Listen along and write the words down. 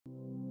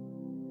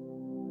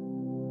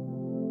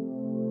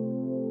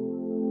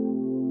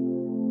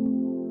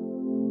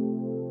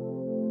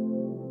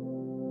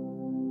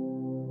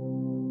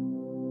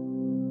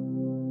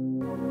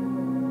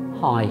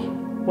Hi,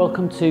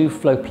 welcome to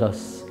Flow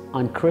Plus.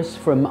 I'm Chris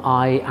from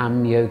I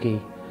Am Yogi,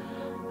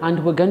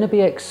 and we're going to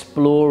be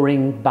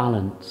exploring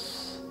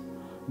balance.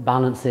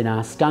 Balance in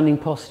our standing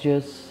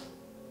postures,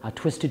 our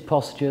twisted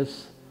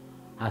postures,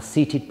 our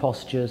seated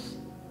postures,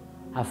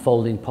 our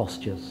folding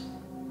postures.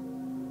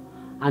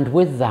 And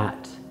with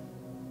that,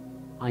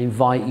 I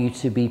invite you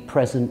to be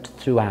present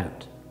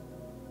throughout.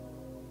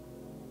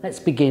 Let's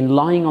begin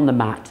lying on the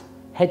mat,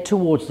 head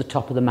towards the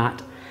top of the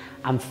mat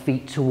and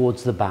feet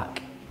towards the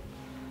back.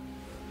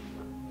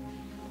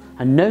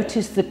 And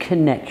notice the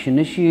connection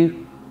as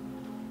you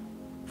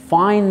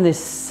find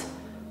this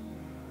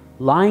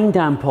lying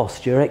down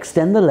posture.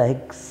 Extend the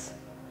legs,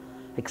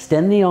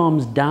 extend the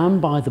arms down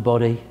by the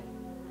body,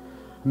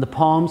 and the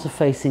palms are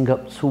facing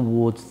up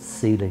towards the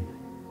ceiling.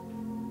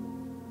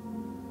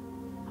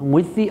 And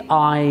with the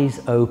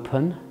eyes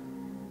open,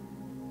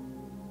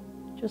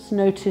 just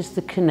notice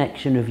the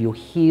connection of your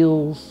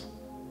heels,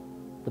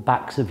 the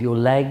backs of your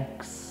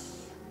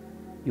legs,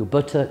 your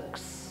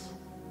buttocks,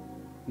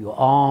 your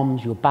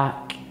arms, your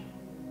back,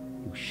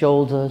 your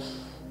shoulders.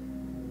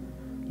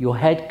 Your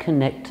head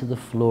connect to the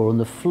floor, and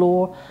the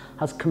floor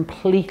has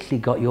completely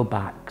got your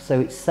back, so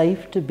it's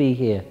safe to be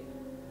here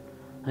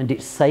and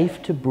it's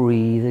safe to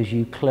breathe as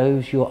you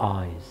close your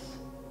eyes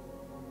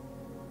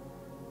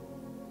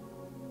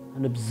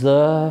and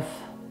observe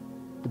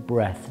the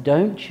breath.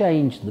 Don't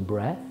change the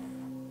breath.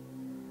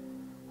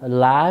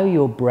 Allow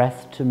your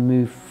breath to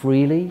move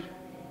freely,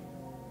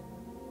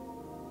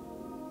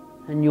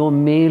 and you're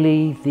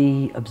merely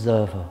the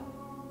observer.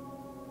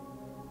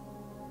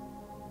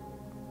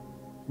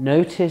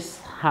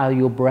 Notice how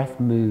your breath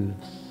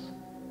moves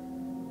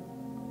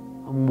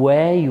and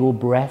where your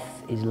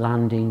breath is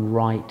landing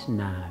right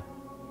now,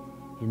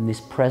 in this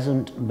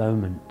present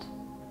moment.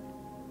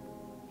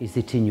 Is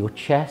it in your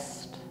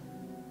chest?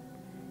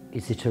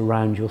 Is it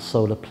around your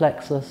solar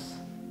plexus?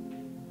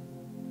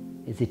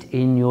 Is it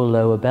in your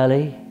lower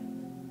belly?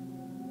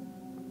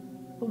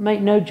 But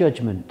make no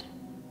judgment.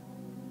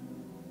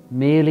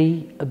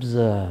 Merely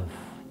observe.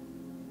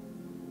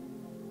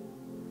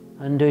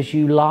 And as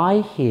you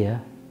lie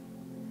here,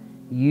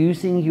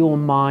 using your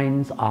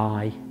mind's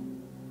eye,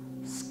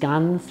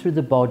 scan through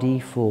the body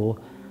for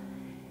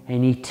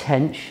any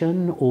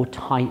tension or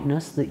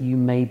tightness that you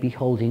may be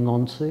holding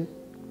on to.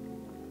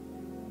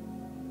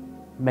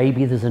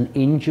 Maybe there's an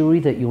injury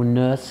that you're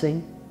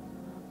nursing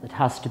that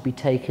has to be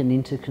taken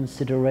into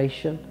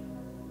consideration.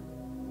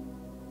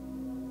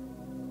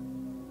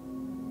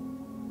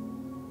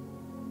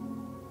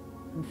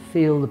 And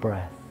feel the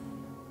breath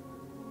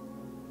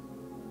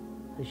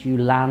as you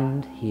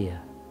land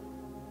here,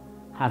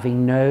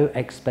 having no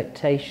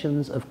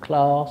expectations of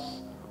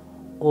class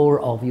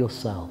or of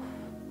yourself.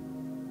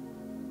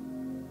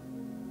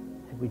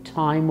 Every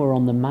time we're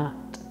on the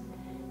mat,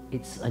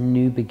 it's a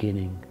new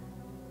beginning,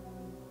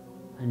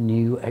 a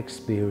new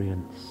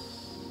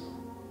experience.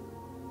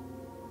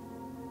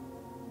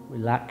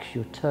 Relax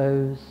your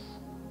toes,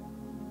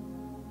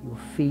 your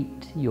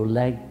feet, your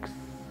legs,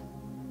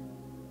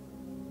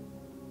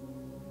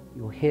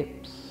 your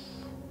hips,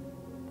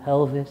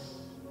 pelvis,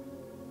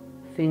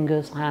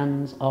 fingers,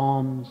 hands,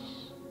 arms,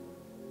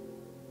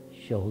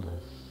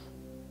 shoulders.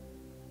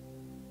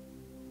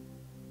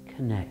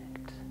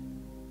 Connect.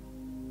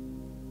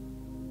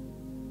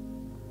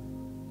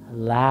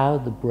 Allow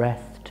the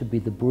breath to be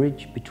the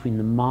bridge between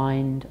the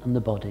mind and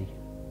the body.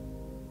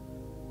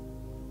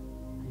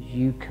 As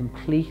you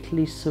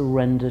completely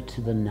surrender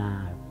to the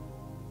now.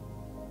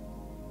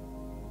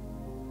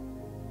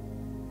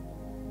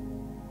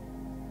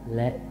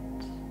 Let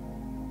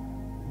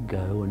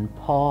go and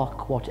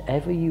park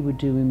whatever you were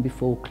doing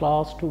before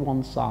class to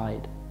one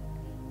side.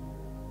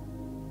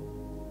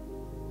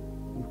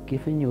 You've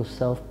given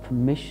yourself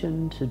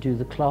permission to do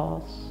the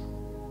class.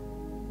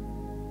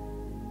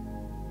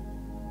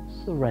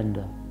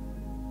 Surrender.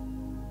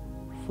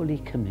 Fully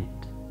commit.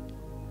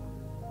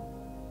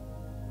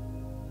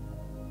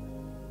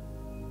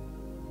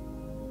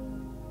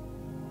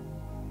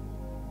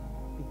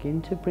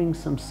 Begin to bring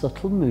some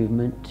subtle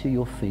movement to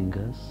your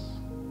fingers,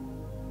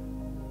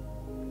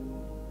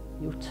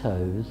 your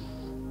toes,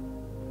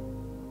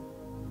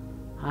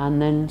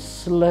 and then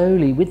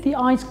slowly, with the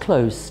eyes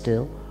closed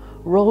still,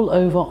 roll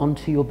over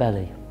onto your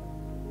belly.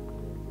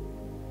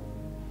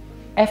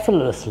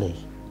 Effortlessly,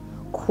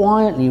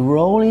 quietly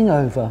rolling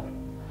over,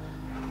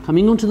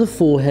 coming onto the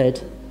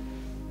forehead.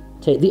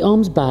 Take the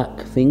arms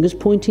back, fingers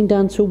pointing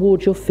down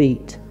towards your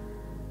feet.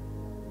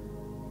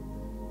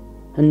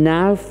 And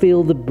now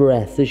feel the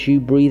breath as you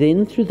breathe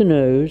in through the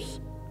nose,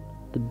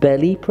 the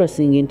belly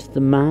pressing into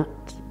the mat.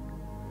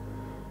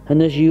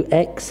 And as you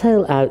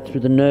exhale out through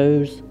the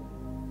nose,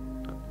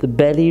 the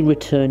belly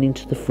returning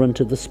to the front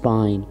of the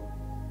spine.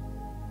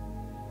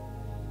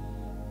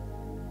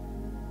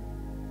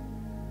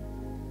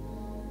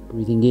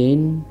 Breathing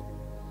in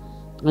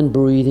and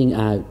breathing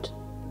out.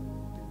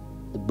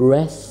 The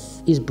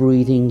breath is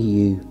breathing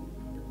you.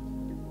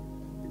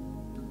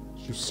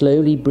 As you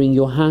slowly bring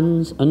your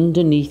hands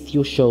underneath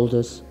your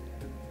shoulders,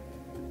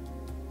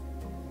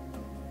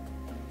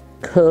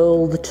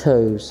 curl the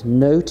toes.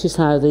 Notice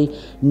how the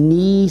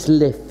knees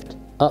lift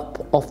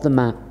up off the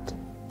mat.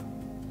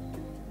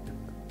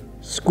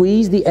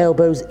 Squeeze the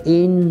elbows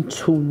in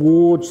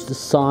towards the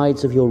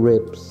sides of your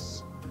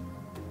ribs.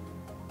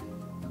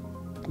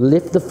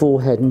 Lift the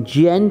forehead and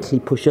gently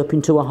push up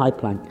into a high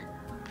plank.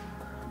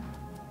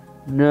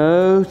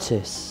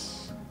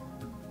 Notice.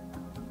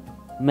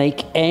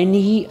 Make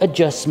any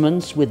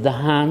adjustments with the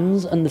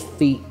hands and the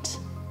feet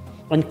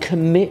and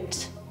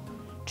commit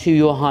to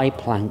your high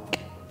plank.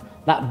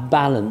 That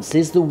balance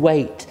is the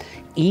weight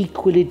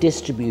equally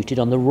distributed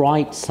on the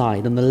right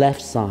side and the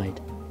left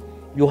side.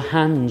 Your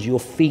hands, your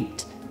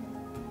feet,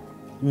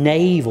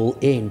 navel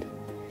in,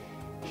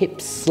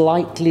 hips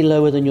slightly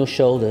lower than your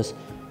shoulders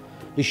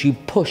as you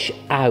push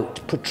out,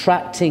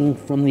 protracting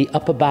from the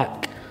upper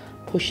back,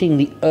 pushing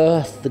the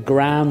earth, the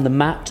ground, the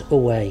mat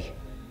away.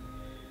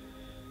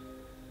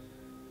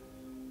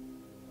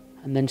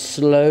 And then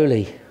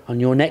slowly,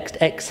 on your next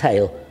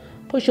exhale,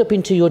 push up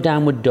into your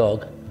downward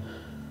dog.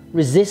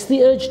 Resist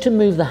the urge to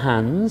move the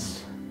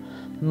hands,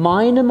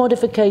 minor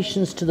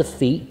modifications to the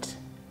feet,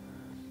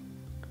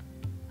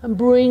 and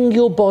bring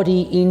your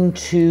body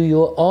into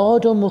your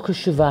Ardha Mukha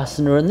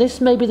Shavasana. And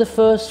this may be the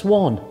first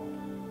one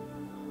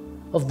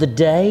of the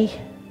day.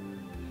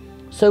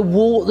 So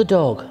walk the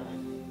dog,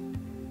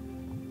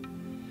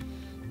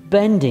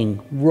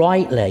 bending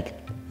right leg,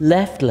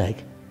 left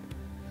leg.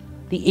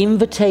 The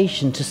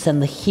invitation to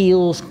send the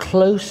heels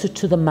closer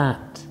to the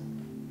mat.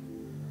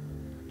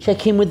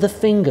 Check in with the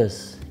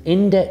fingers,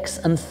 index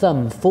and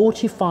thumb,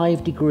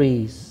 45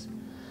 degrees.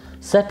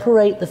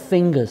 Separate the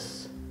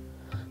fingers.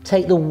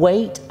 Take the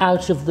weight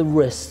out of the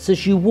wrists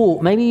as you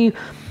walk. Maybe you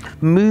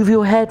move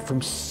your head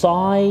from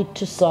side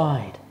to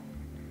side.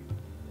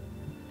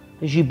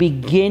 As you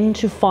begin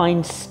to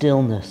find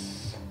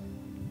stillness,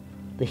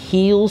 the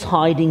heels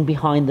hiding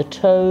behind the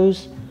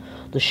toes,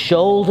 the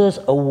shoulders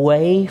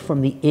away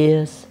from the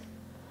ears,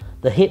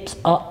 the hips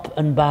up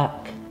and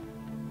back,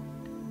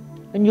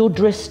 and your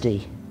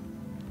dristi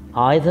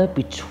either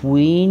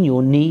between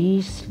your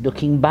knees,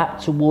 looking back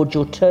towards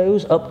your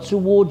toes, up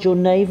towards your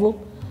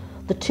navel,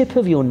 the tip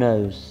of your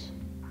nose.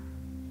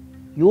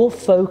 Your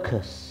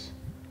focus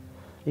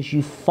as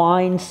you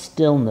find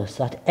stillness,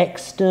 that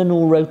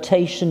external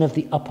rotation of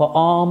the upper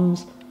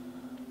arms,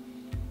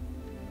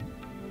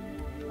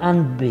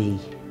 and be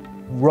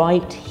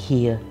right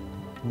here,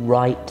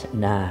 right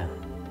now.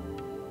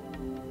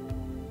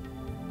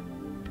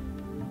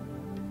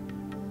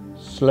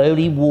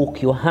 Slowly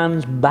walk your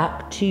hands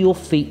back to your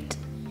feet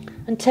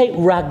and take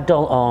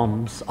ragdoll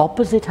arms,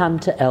 opposite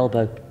hand to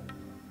elbow.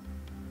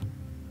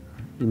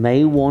 You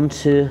may want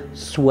to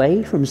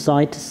sway from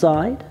side to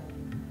side.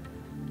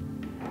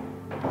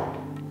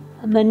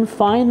 And then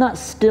find that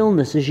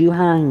stillness as you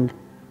hang.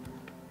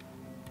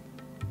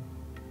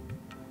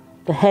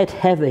 The head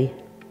heavy.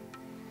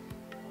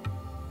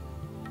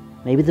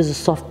 Maybe there's a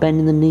soft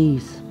bend in the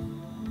knees.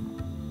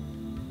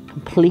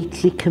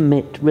 Completely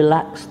commit,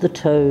 relax the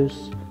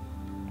toes,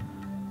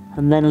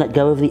 and then let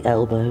go of the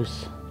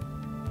elbows.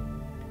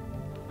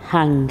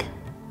 Hang,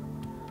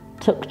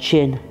 tuck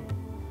chin,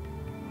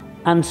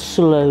 and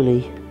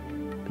slowly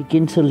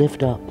begin to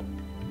lift up.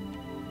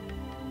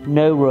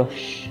 No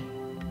rush.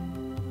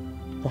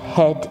 The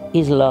head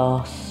is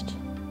last.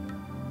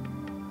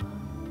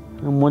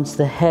 And once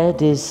the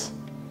head is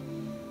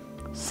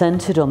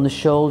centered on the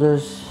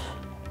shoulders,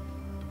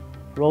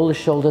 roll the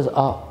shoulders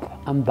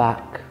up and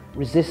back.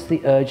 Resist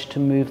the urge to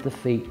move the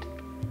feet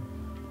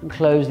and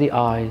close the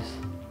eyes.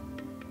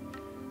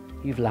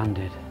 You've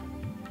landed.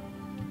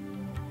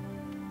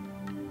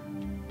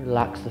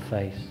 Relax the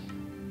face.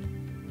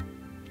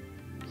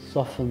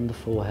 Soften the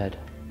forehead.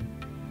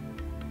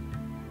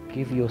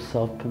 Give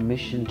yourself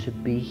permission to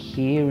be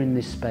here in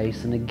this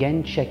space, and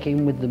again check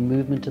in with the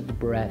movement of the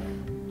breath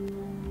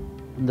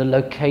and the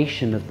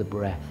location of the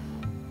breath.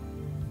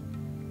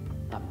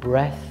 That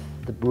breath,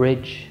 the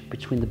bridge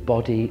between the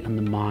body and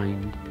the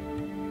mind.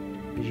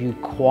 As you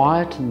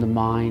quieten the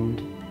mind,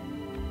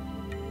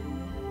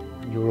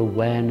 and your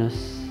awareness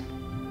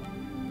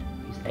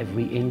is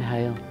every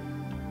inhale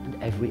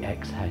and every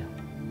exhale.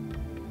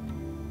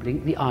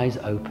 Blink the eyes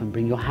open,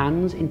 bring your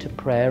hands into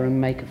prayer and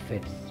make a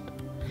fist.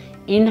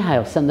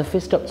 Inhale, send the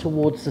fist up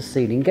towards the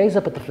ceiling, gaze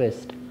up at the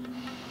fist.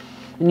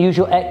 And use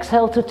your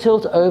exhale to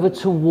tilt over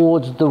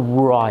towards the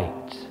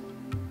right.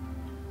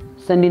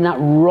 Sending that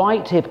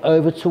right hip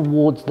over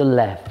towards the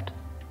left.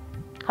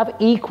 Have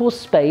equal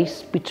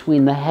space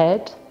between the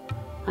head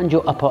and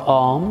your upper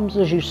arms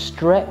as you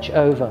stretch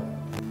over.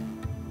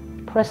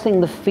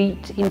 Pressing the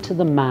feet into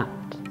the mat.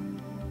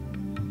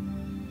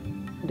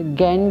 And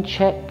again,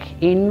 check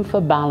in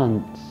for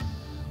balance.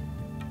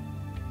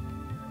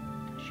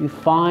 As you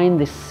find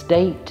this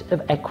state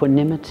of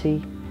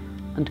equanimity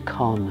and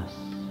calmness.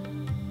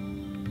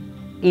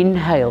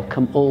 Inhale,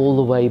 come all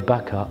the way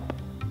back up.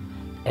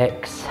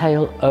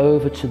 Exhale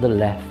over to the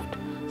left.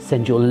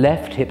 Send your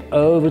left hip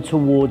over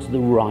towards the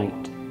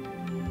right.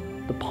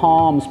 The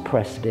palms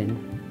pressed in.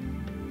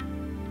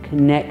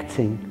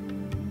 Connecting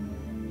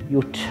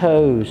your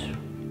toes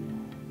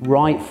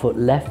Right foot,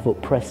 left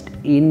foot pressed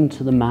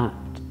into the mat.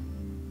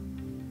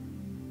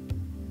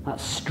 That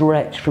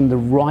stretch from the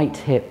right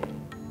hip.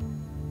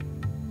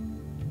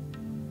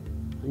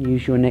 And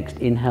use your next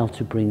inhale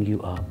to bring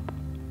you up.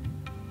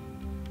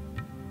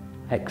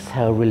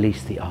 Exhale,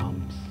 release the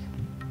arms.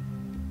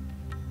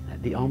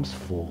 Let the arms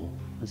fall,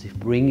 as if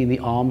bringing the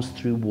arms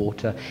through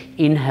water.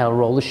 Inhale,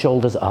 roll the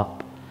shoulders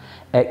up.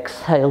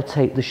 Exhale,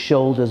 take the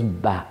shoulders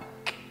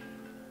back.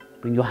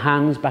 Bring your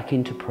hands back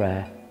into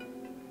prayer.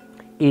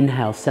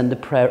 Inhale, send the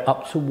prayer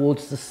up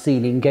towards the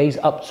ceiling. Gaze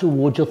up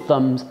towards your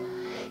thumbs.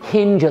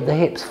 Hinge at the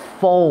hips,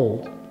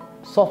 fold.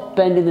 Soft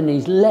bend in the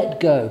knees, let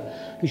go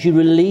as you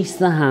release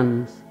the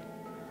hands.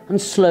 And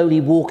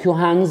slowly walk your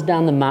hands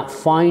down the mat,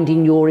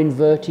 finding your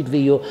inverted V,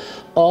 your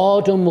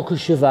Ardha Mukha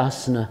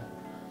Shavasana.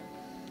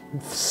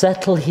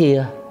 Settle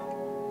here,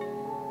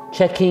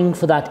 checking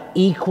for that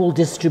equal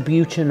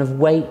distribution of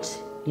weight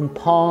in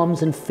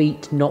palms and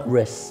feet, not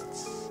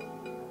wrists.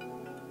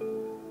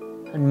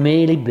 And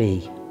merely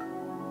be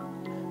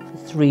for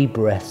 3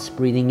 breaths,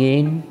 breathing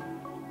in,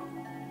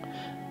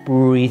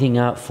 breathing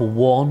out for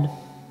 1,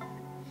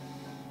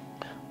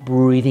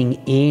 breathing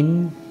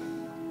in,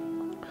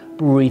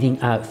 breathing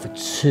out for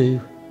 2,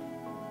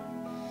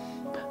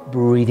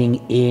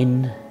 breathing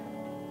in,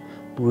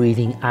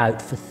 breathing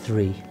out for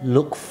 3.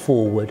 Look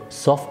forward,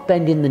 soft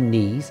bend in the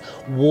knees,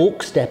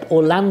 walk, step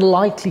or land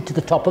lightly to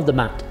the top of the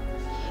mat.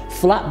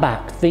 Flat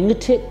back,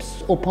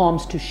 fingertips or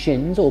palms to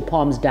shins or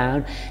palms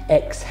down.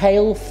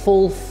 Exhale,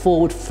 full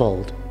forward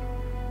fold.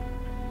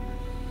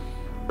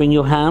 Bring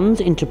your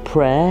hands into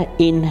prayer.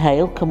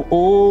 Inhale, come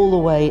all the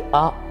way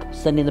up,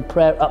 sending the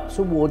prayer up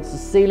towards the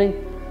ceiling.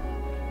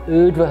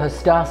 Urdhva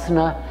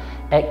Hastasana.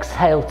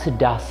 Exhale,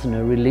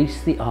 Tadasana.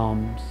 Release the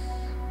arms.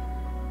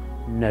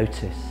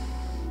 Notice.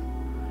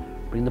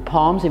 Bring the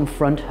palms in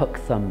front, hook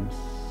thumbs.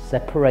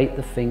 Separate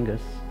the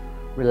fingers.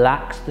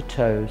 Relax the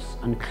toes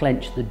and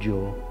clench the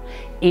jaw.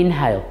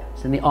 Inhale,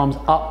 send the arms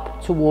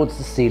up towards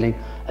the ceiling.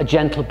 A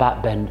gentle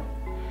back bend.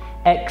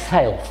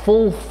 Exhale,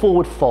 full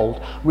forward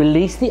fold.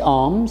 Release the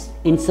arms,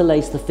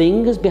 interlace the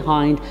fingers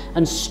behind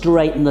and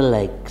straighten the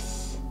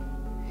legs.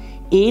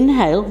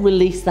 Inhale,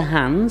 release the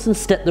hands and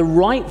step the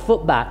right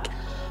foot back,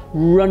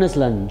 runner's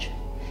lunge.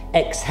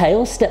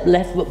 Exhale, step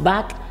left foot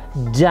back,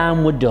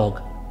 downward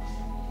dog.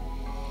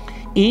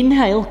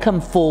 Inhale, come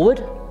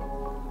forward,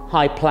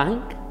 high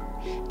plank.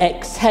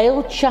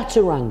 Exhale,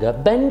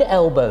 chaturanga, bend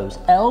elbows,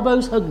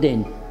 elbows hugged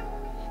in.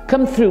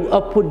 Come through,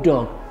 upward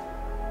dog.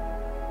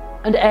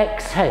 And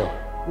exhale,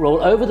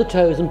 roll over the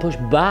toes and push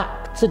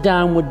back to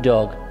downward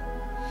dog.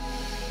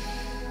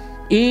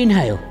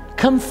 Inhale,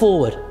 come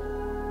forward,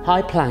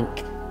 high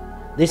plank.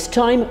 This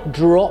time,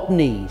 drop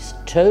knees,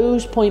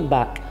 toes point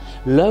back,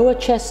 lower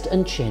chest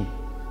and chin.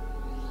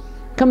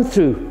 Come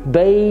through,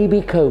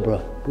 baby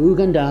cobra,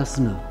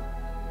 Bhugandhasana.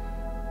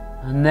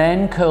 And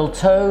then curl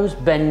toes,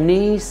 bend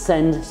knees,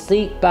 send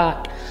seat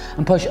back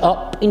and push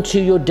up into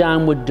your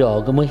downward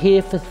dog. And we're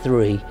here for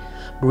 3.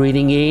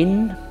 Breathing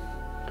in,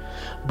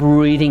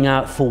 breathing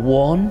out for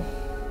 1,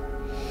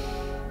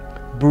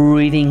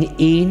 breathing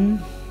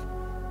in,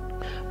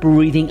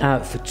 breathing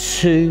out for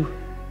 2,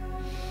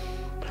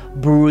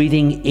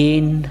 breathing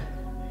in,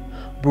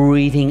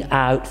 breathing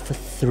out for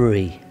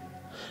 3.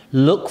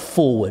 Look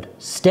forward,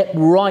 step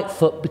right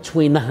foot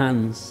between the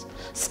hands.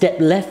 Step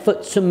left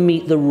foot to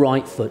meet the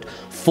right foot.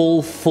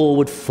 Full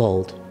forward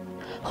fold.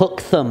 Hook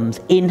thumbs,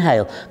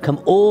 inhale,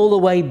 come all the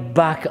way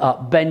back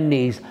up, bend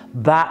knees,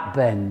 back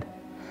bend.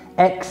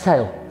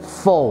 Exhale,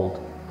 fold.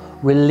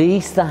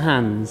 Release the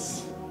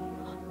hands.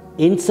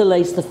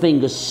 Interlace the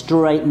fingers,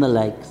 straighten the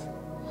legs.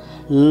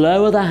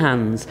 Lower the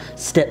hands,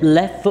 step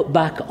left foot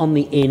back on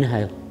the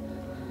inhale.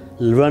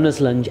 Runner's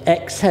lunge,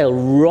 exhale,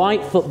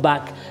 right foot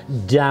back,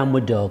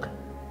 downward dog.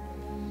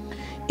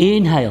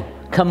 Inhale,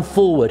 come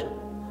forward,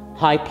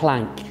 high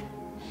plank.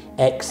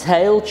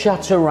 Exhale,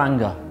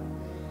 chaturanga.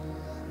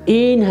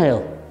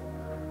 Inhale,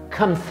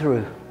 come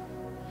through.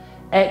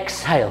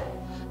 Exhale,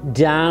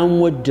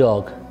 downward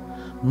dog.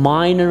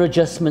 Minor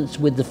adjustments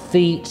with the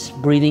feet,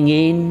 breathing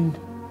in,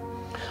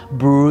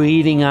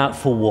 breathing out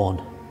for 1.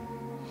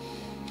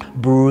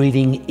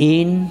 Breathing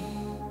in,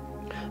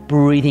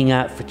 breathing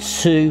out for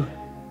 2.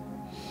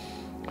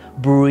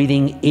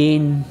 Breathing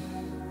in,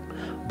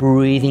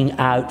 breathing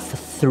out for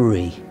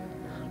 3.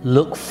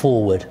 Look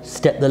forward,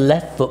 step the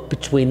left foot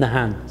between the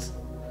hands.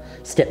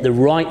 Step the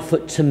right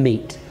foot to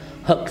meet.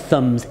 Hook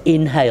thumbs,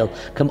 inhale,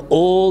 come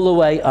all the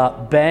way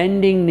up,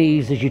 bending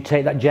knees as you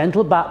take that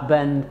gentle back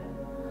bend.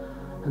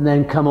 And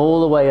then come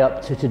all the way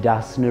up to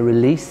Tadasana,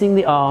 releasing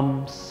the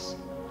arms,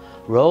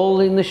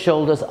 rolling the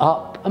shoulders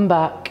up and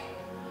back,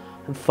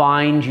 and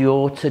find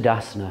your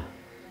Tadasana.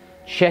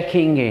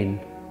 Checking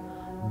in,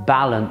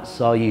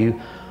 balance. Are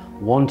you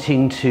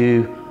wanting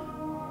to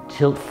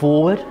tilt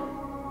forward?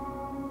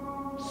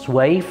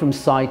 Sway from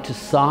side to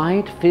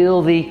side.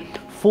 Feel the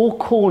 4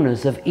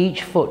 corners of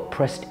each foot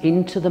pressed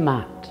into the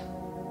mat.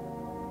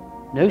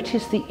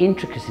 Notice the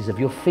intricacies of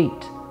your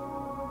feet,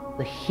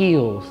 the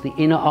heels, the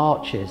inner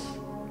arches,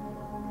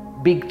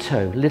 big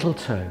toe, little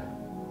toe.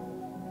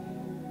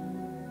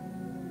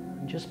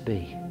 Just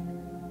be.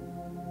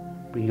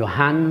 Bring your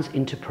hands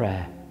into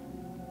prayer.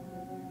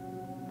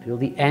 Feel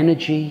the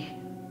energy,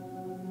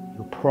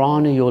 your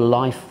prana, your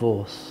life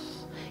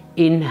force.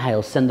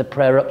 Inhale, send the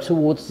prayer up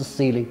towards the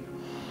ceiling.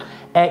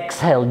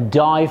 Exhale,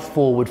 dive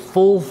forward,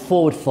 fall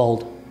forward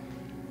fold.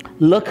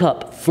 Look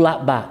up,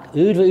 flat back,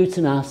 Urdhva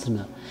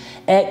Uttanasana.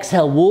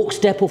 Exhale, walk,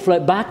 step or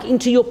float back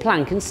into your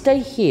plank and stay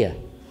here.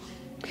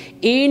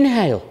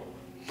 Inhale,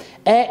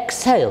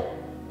 exhale,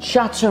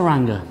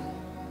 Chaturanga.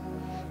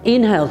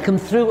 Inhale, come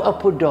through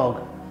upward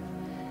dog.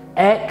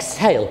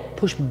 Exhale,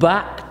 push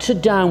back to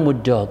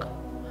downward dog.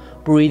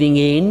 Breathing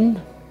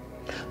in,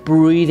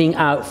 breathing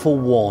out for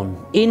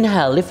one.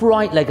 Inhale, lift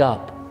right leg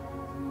up.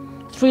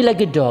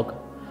 Three-legged dog.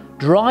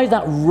 Drive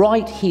that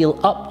right heel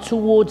up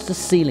towards the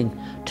ceiling.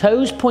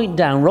 Toes point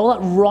down, roll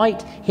that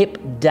right hip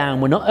down.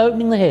 We're not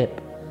opening the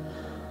hip.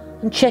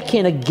 And check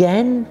in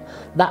again,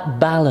 that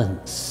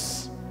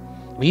balance.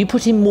 Are you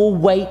putting more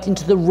weight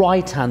into the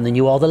right hand than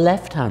you are the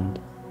left hand?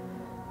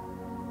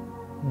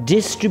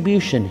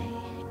 Distribution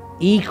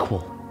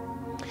equal.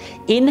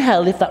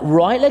 Inhale, lift that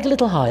right leg a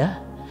little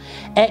higher.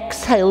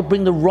 Exhale,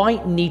 bring the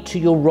right knee to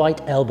your right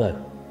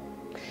elbow.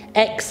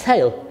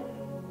 Exhale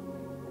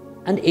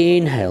and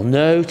inhale.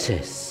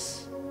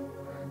 Notice,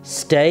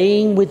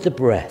 staying with the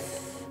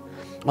breath.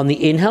 On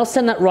the inhale,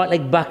 send that right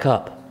leg back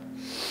up.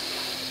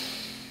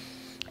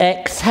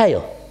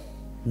 Exhale,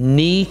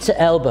 knee to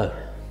elbow.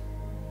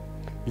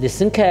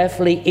 Listen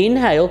carefully.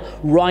 Inhale,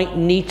 right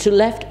knee to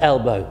left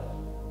elbow.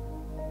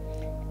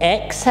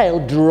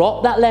 Exhale,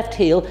 drop that left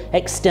heel,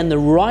 extend the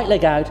right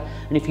leg out,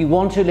 and if you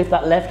want to, lift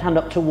that left hand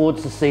up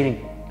towards the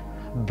ceiling.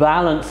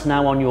 Balance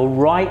now on your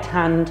right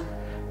hand,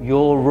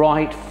 your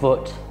right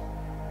foot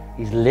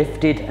is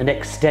lifted and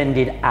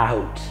extended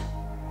out.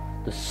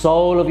 The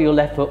sole of your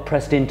left foot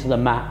pressed into the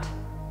mat.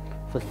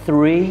 For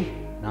 3,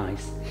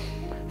 nice.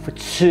 For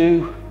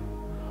 2,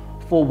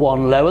 for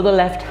 1, lower the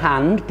left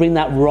hand, bring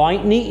that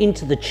right knee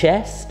into the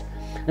chest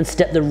and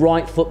step the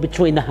right foot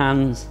between the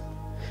hands.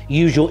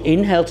 Use your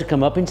inhale to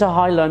come up into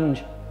high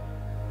lunge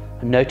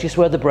and notice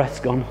where the breath's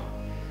gone.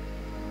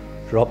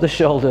 Drop the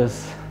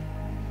shoulders.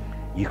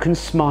 You can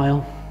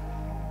smile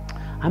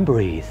and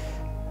breathe.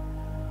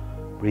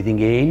 Breathing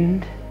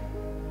in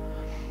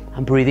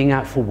and breathing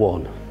out for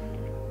 1.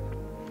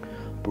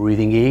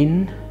 Breathing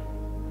in,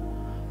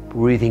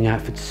 breathing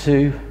out for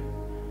 2.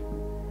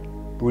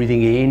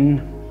 Breathing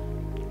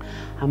in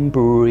and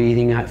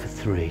breathing out for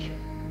 3.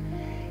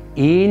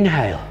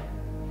 Inhale.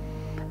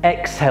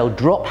 Exhale,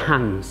 drop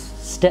hands.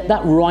 Step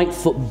that right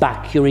foot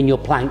back, you're in your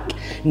plank.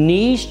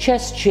 Knees,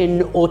 chest,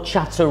 chin or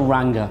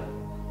Chaturanga.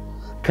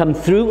 Come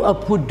through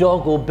upward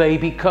dog or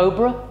baby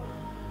cobra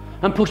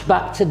and push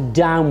back to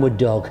downward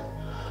dog.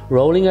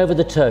 Rolling over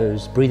the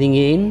toes, breathing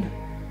in,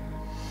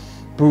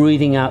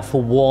 breathing out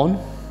for 1.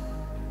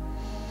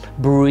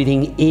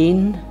 Breathing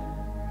in,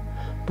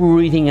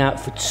 breathing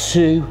out for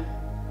 2.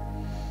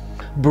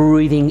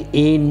 Breathing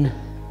in,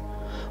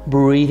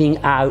 breathing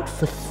out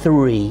for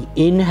 3.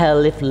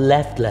 Inhale, lift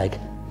left leg.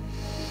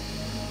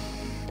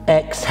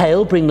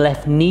 Exhale, bring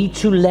left knee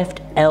to left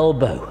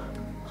elbow.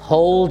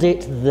 Hold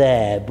it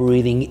there.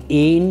 Breathing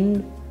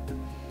in,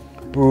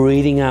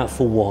 breathing out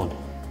for 1.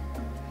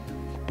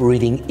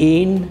 Breathing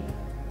in,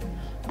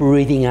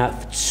 breathing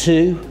out for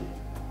 2.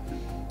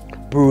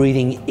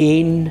 Breathing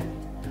in,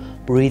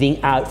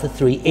 breathing out for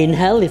 3.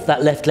 Inhale, lift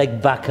that left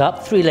leg back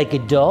up,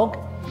 three-legged dog.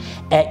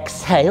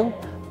 Exhale,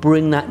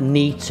 bring that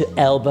knee to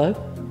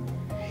elbow.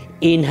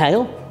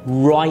 Inhale,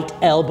 right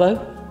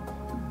elbow.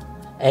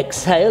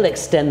 Exhale,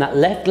 extend that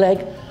left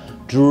leg,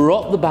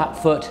 drop the back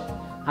foot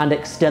and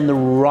extend the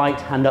right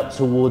hand up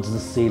towards the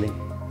ceiling.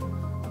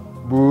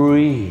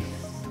 Breathe.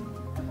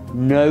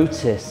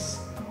 Notice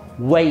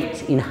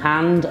weight in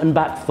hand and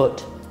back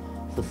foot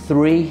for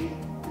 3,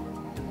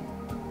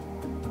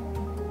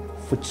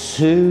 for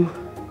 2,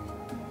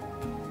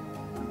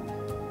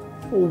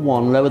 for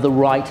 1. Lower the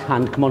right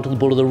hand, come onto the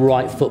ball of the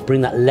right foot,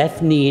 bring that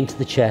left knee into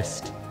the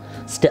chest.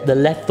 Step the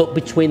left foot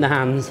between the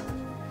hands.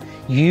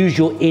 Use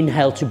your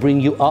inhale to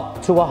bring you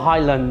up to a high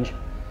lunge.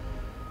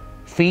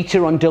 Feet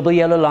are on double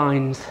yellow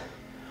lines.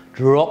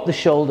 Drop the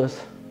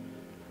shoulders.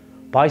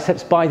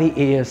 Biceps by the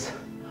ears.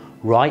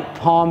 Right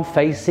palm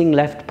facing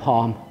left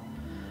palm.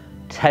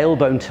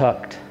 Tailbone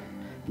tucked.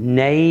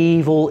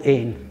 Navel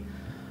in.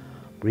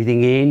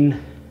 Breathing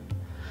in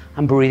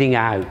and breathing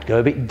out. Go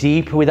a bit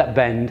deeper with that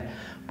bend.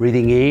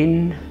 Breathing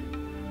in,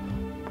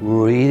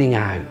 breathing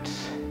out.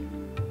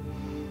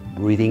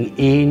 Breathing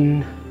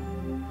in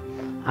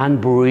and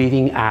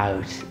breathing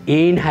out.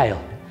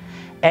 Inhale.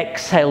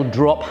 Exhale,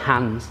 drop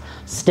hands.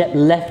 Step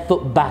left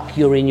foot back,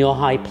 you're in your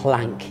high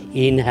plank.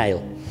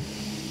 Inhale.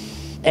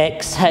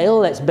 Exhale,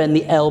 let's bend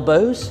the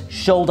elbows,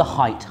 shoulder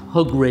height,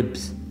 hug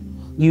ribs.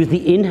 Use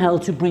the inhale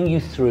to bring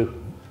you through.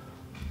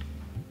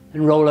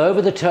 And roll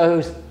over the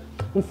toes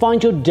and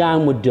find your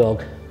downward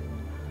dog.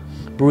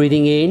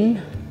 Breathing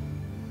in,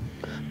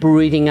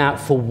 breathing out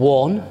for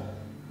 1.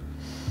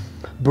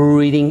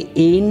 Breathing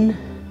in,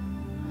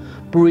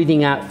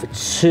 breathing out for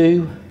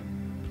 2.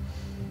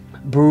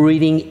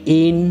 Breathing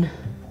in,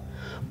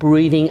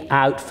 breathing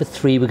out for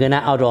 3. We're going to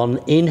add on.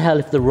 Inhale,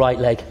 lift the right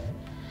leg.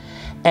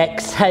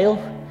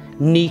 Exhale,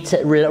 knee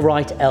to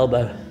right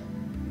elbow.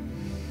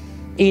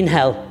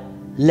 Inhale,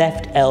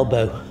 left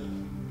elbow.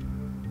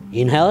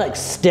 Inhale,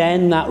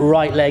 extend that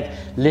right leg,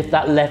 lift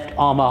that left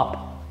arm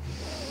up.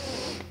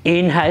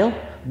 Inhale,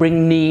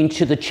 bring knee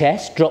into the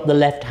chest, drop the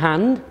left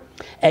hand.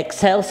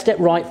 Exhale, step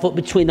right foot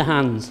between the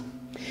hands.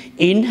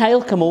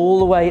 Inhale, come all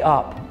the way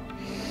up.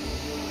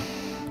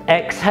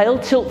 Exhale,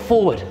 tilt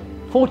forward,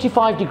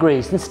 45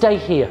 degrees, and stay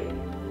here.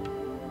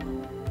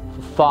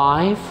 For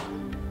 5,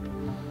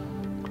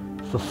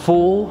 for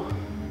 4,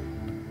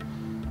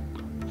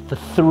 for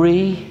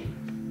 3,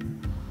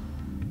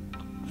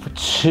 for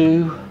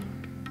 2,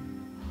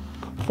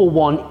 for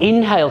 1.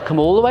 Inhale, come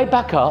all the way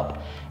back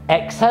up.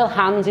 Exhale,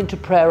 hands into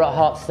prayer at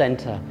heart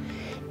center.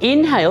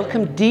 Inhale,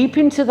 come deep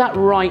into that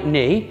right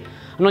knee,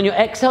 and on your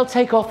exhale,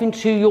 take off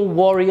into your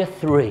warrior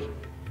 3.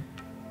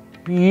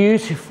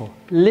 Beautiful.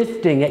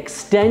 Lifting,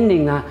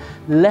 extending that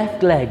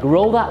left leg.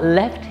 Roll that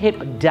left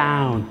hip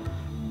down.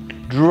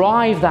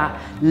 Drive that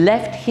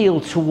left heel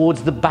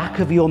towards the back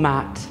of your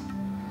mat.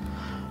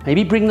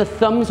 Maybe bring the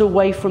thumbs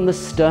away from the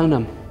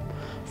sternum.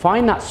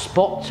 Find that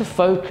spot to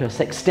focus,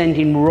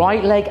 extending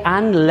right leg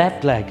and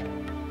left leg.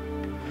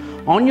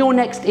 On your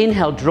next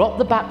inhale, drop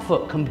the back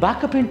foot, come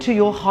back up into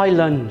your high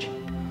lunge.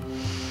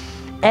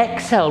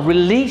 Exhale,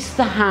 release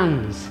the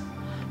hands.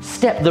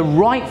 Step the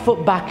right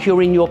foot back,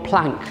 you're in your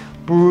plank.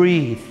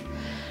 Breathe.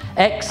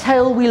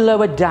 Exhale, we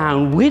lower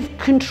down with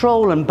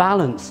control and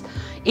balance.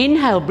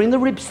 Inhale, bring the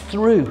ribs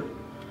through.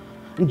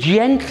 And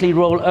gently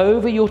roll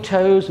over your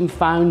toes and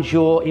find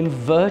your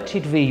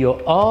inverted V, your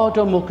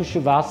Ardha Mukha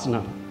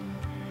Shavasana.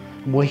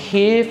 We're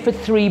here for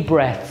 3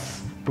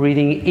 breaths.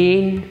 Breathing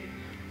in,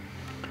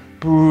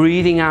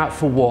 breathing out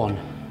for 1.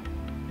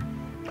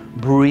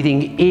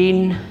 Breathing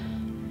in,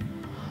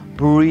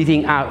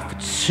 breathing out for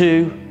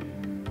 2.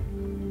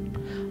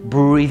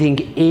 Breathing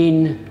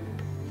in,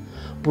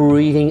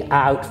 breathing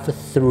out for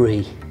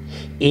 3.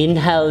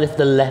 Inhale, lift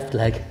the left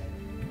leg.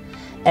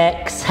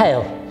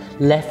 Exhale,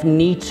 left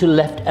knee to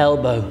left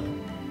elbow.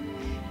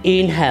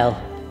 Inhale.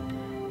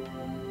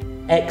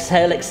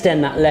 Exhale,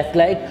 extend that left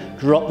leg.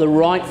 Drop the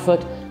right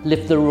foot,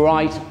 lift the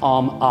right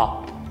arm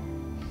up.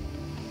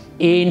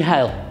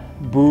 Inhale,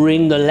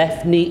 bring the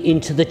left knee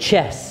into the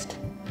chest.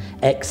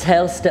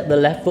 Exhale, step the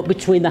left foot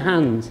between the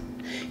hands.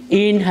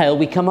 Inhale,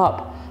 we come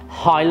up,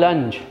 high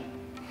lunge.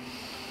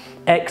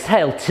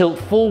 Exhale, tilt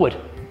forward,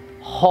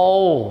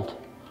 hold,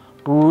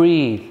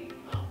 breathe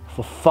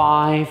for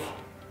 5,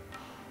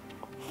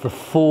 for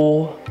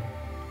 4,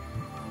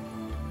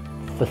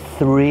 for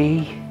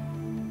 3,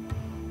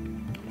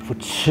 for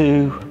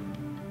 2,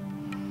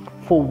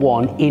 for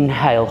 1.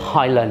 Inhale,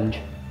 high lunge.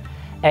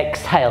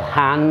 Exhale,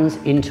 hands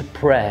into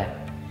prayer.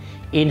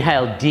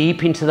 Inhale,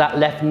 deep into that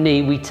left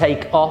knee. We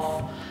take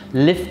off,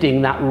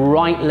 lifting that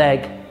right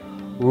leg.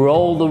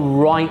 Roll the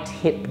right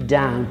hip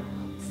down.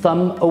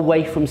 Thumb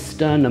away from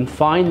sternum.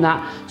 Find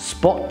that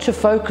spot to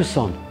focus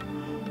on.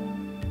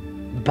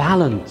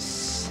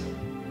 Balance.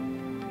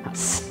 That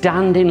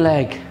standing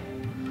leg,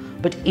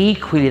 but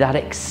equally that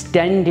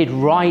extended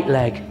right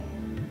leg.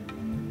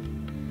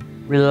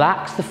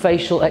 Relax the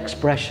facial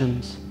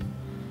expressions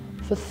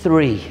for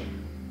 3,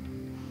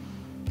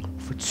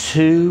 for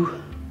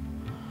 2,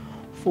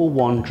 for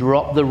 1.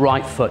 Drop the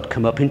right foot,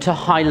 come up into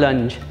high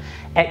lunge.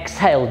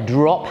 Exhale,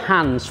 drop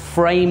hands,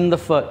 frame the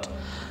foot.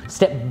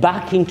 Step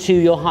back into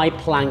your high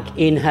plank.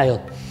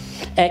 Inhale.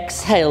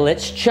 Exhale,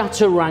 let's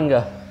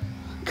chaturanga.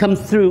 Come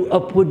through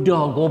upward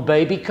dog or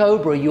baby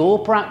cobra, your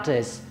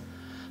practice.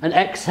 And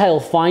exhale,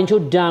 find your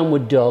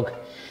downward dog.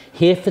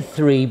 Here for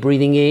 3,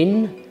 breathing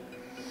in,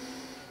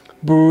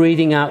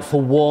 breathing out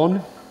for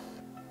 1,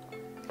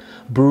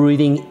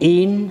 breathing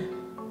in,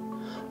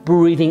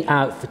 breathing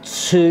out for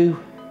 2,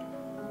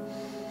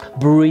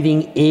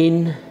 breathing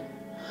in,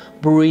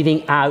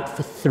 breathing out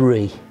for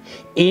 3.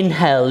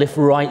 Inhale, lift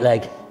right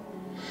leg.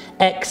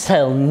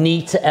 Exhale,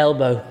 knee to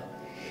elbow.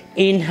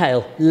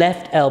 Inhale,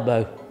 left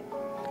elbow.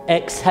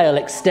 Exhale,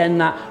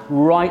 extend that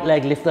right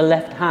leg, lift the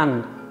left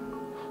hand.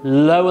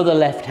 Lower the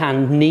left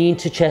hand, knee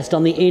into chest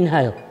on the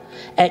inhale.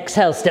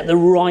 Exhale, step the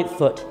right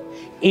foot.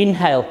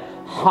 Inhale,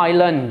 high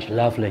lunge,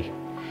 lovely.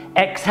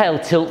 Exhale,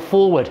 tilt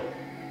forward.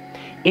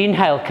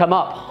 Inhale, come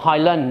up, high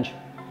lunge.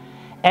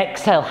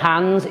 Exhale,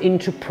 hands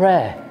into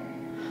prayer.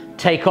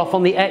 Take off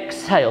on the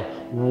exhale,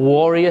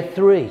 warrior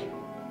 3.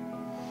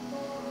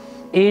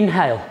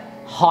 Inhale,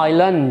 high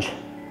lunge.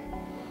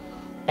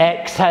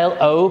 Exhale,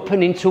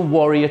 open into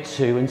warrior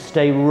 2 and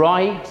stay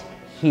right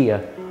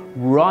here,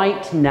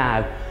 right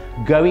now.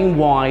 Going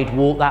wide,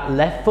 walk that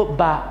left foot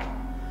back,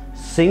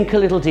 sink a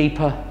little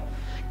deeper.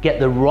 Get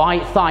the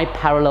right thigh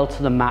parallel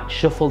to the mat.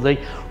 Shuffle the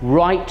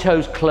right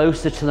toes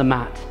closer to the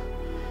mat.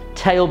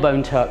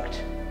 Tailbone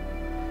tucked.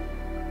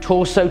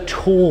 Torso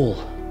tall.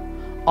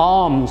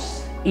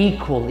 Arms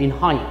equal in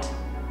height.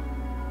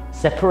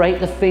 Separate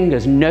the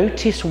fingers.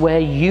 Notice where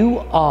you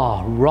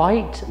are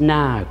right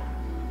now.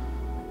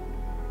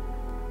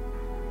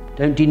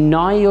 Don't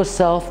deny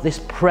yourself this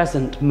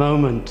present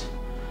moment.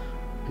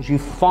 as you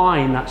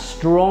find that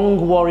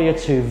strong warrior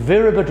two,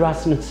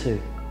 Virabhadrasana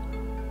 2.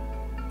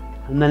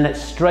 And then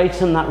let's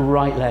straighten that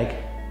right leg.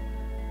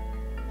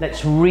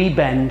 Let's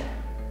rebend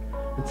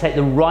and take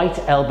the right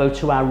elbow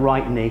to our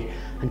right knee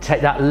and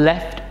take that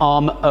left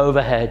arm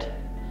overhead.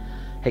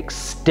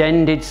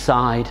 Extended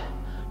side.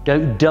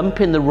 Don't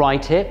dump in the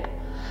right hip.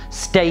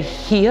 Stay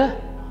here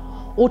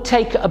or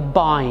take a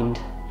bind,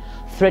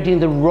 threading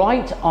the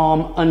right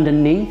arm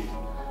underneath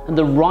and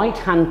the right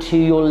hand to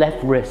your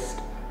left wrist,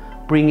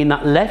 bringing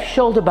that left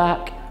shoulder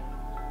back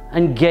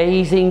and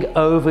gazing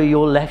over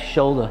your left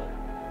shoulder.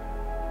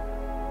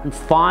 And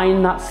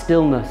find that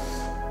stillness.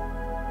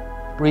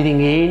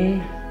 Breathing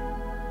in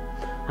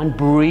and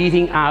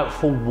breathing out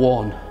for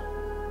 1.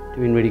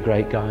 Doing really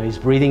great, guys.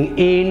 Breathing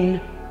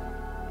in,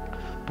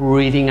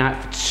 breathing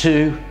out for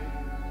 2.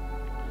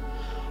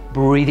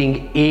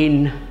 Breathing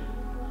in,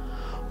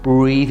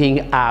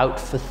 breathing out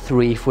for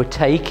 3. If we're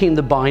taking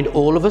the bind,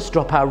 all of us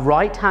drop our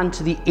right hand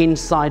to the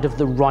inside of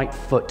the right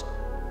foot.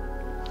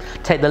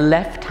 Take the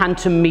left hand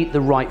to meet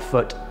the right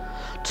foot.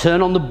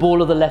 Turn on the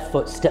ball of the left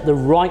foot. Step the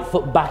right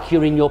foot back.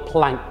 You're in your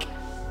plank.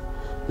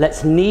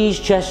 Let's knees,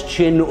 chest,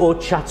 chin or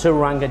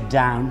chaturanga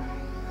down.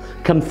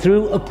 Come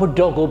through upward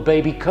dog or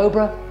baby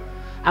cobra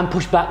and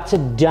push back to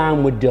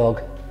downward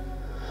dog.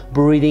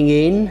 Breathing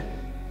in,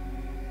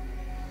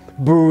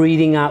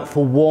 breathing out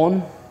for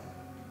 1.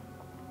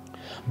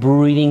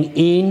 Breathing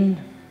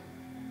in,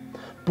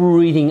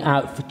 breathing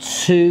out for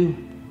 2.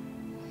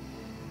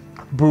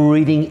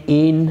 Breathing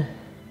in,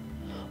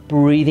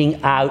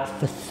 breathing out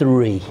for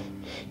 3.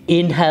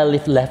 Inhale,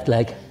 lift left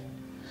leg.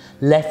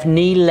 Left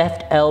knee,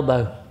 left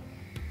elbow.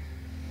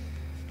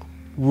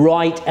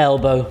 Right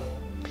elbow.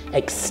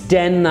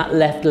 Extend that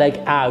left leg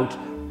out.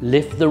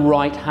 Lift the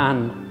right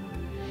hand.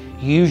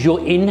 Use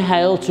your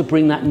inhale to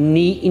bring that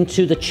knee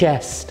into the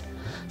chest.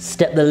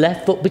 Step the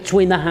left foot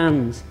between the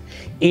hands.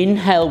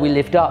 Inhale, we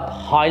lift up,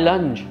 high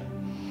lunge.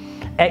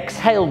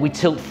 Exhale, we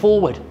tilt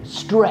forward,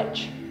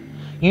 stretch.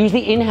 Use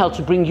the inhale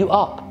to bring you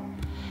up.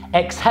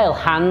 Exhale,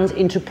 hands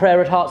into prayer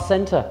at heart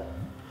center.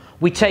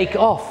 We take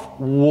off,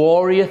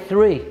 warrior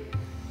 3.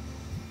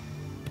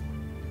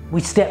 We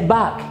step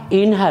back,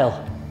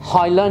 inhale,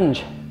 high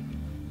lunge.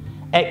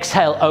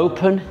 Exhale,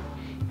 open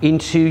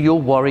into your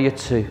warrior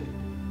 2.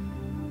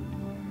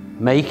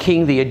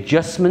 Making the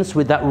adjustments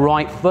with that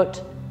right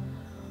foot.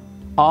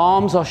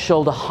 Arms are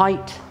shoulder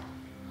height.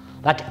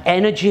 That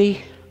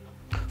energy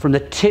from the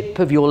tip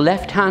of your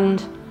left hand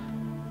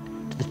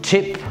to the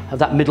tip of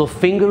that middle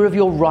finger of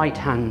your right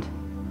hand.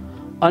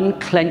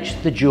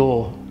 Unclench the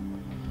jaw.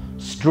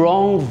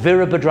 Strong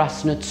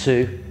Virabhadrasana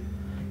 2.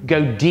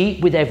 Go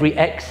deep with every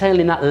exhale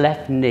in that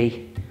left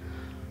knee.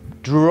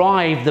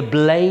 Drive the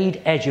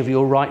blade edge of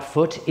your right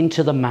foot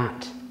into the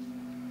mat.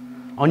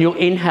 On your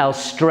inhale,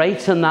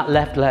 straighten that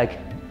left leg.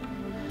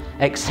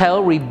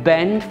 Exhale,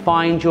 rebend,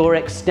 find your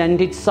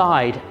extended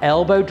side.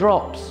 Elbow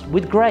drops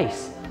with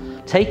grace.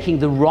 Taking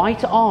the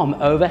right arm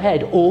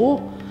overhead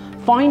or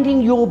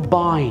finding your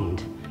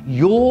bind,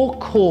 your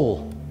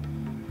call.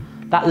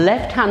 That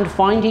left hand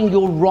finding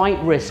your right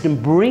wrist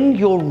and bring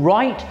your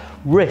right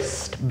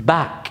wrist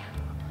back.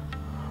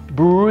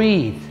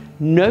 Breathe.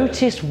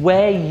 Notice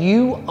where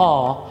you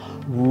are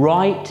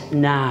right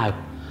now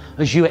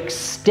as you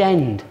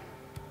extend,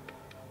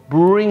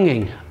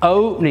 bringing,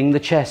 opening the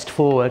chest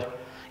forward,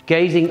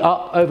 gazing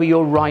up over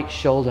your right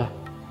shoulder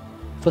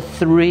for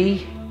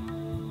 3,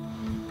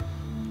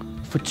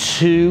 for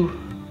 2,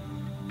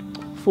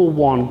 for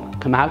 1.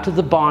 Come out of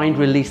the bind,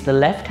 release the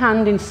left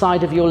hand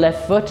inside of your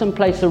left foot and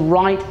place the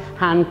right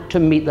hand to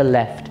meet the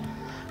left.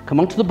 Come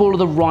onto the ball of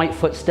the right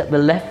foot, step the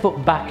left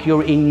foot back,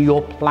 you're in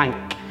your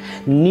plank.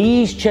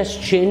 Knees,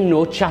 chest, chin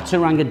or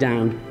chaturanga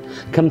down.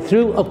 Come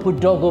through upward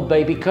dog or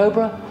baby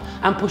cobra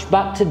and push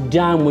back to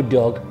downward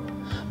dog.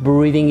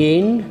 Breathing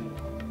in,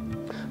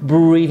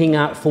 breathing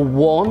out for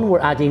 1. We're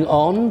adding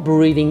on.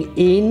 Breathing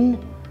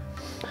in,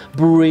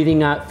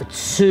 breathing out for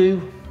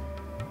 2.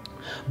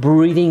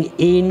 Breathing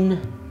in,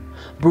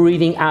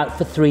 breathing out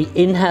for 3.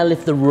 Inhale,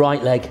 lift the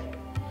right leg.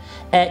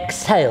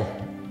 Exhale,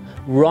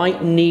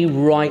 right knee,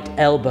 right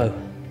elbow.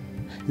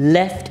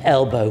 Left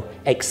elbow,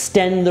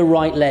 extend the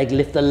right leg,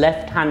 lift the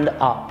left hand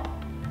up.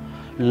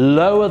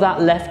 Lower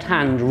that left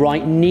hand,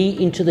 right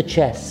knee into the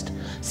chest.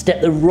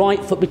 Step the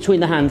right foot between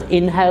the hands.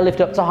 Inhale,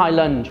 lift up to high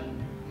lunge.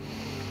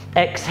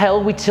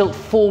 Exhale, we tilt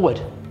forward.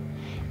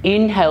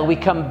 Inhale, we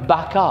come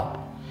back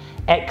up.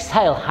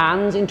 Exhale,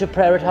 hands into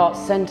prayer at heart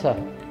center.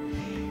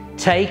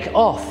 Take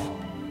off,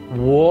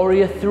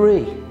 warrior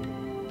 3.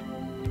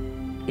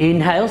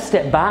 Inhale,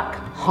 step back,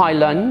 high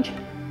lunge.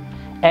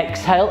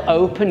 Exhale,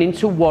 open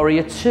into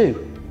warrior 2.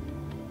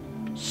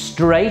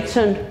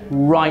 Straighten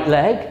right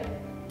leg,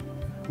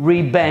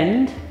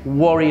 rebend,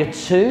 warrior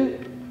 2.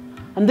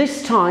 And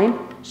this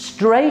time,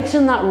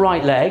 straighten that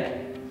right leg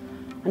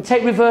and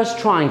take reverse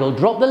triangle.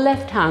 Drop the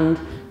left hand,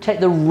 take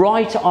the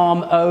right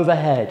arm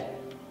overhead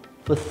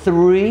for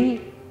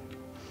 3,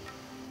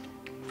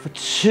 for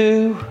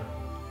 2,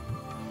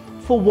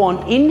 for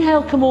 1.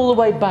 Inhale, come all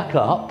the way back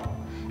up.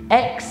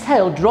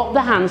 Exhale, drop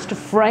the hands to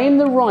frame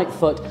the right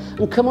foot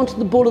and come onto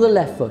the ball of the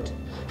left foot.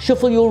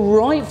 Shuffle your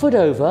right foot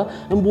over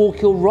and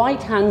walk your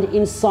right hand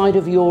inside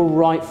of your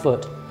right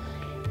foot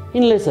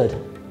in lizard.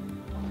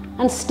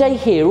 And stay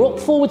here, rock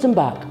forwards and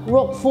back,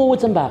 rock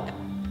forwards and back.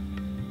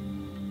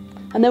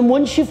 And then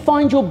once you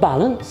find your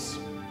balance,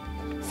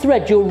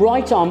 thread your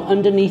right arm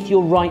underneath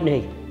your right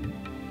knee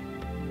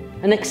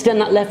and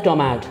extend that left arm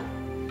out.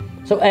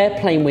 So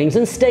airplane wings,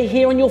 and stay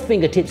here on your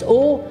fingertips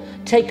or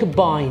take a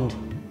bind.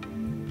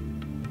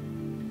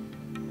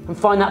 And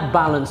find that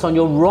balance on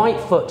your right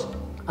foot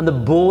and the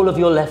ball of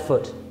your left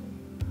foot.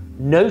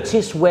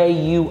 Notice where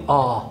you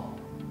are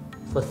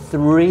for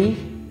 3,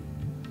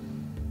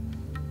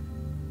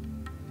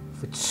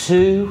 for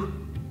 2,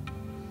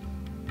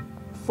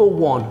 for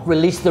 1.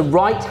 Release the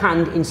right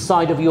hand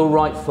inside of your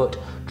right foot.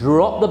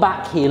 Drop the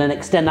back heel and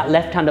extend that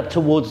left hand up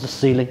towards the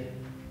ceiling.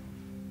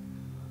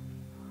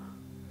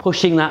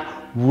 Pushing that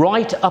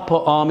right upper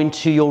arm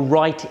into your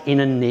right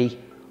inner knee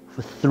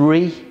for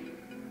 3,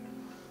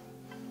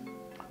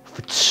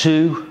 for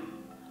 2,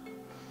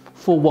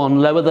 for 1.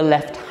 Lower the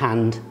left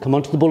hand, come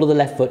onto the ball of the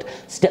left foot,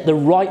 step the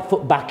right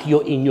foot back,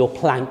 you're in your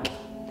plank.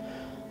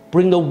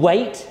 Bring the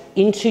weight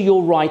into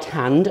your right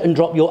hand and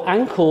drop your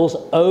ankles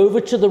over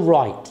to the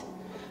right.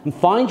 And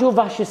find your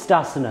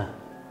Vashisthasana,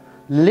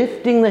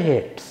 lifting the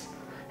hips.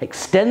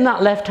 Extend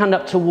that left hand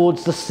up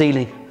towards the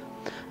ceiling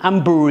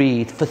and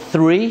breathe for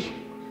 3,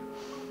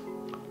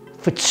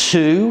 for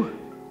 2,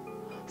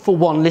 for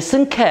 1.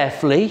 Listen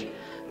carefully.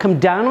 Come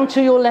down onto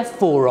your left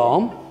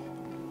forearm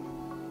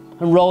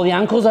and roll the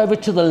ankles over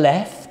to the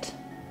left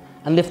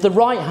and lift the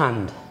right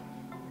hand.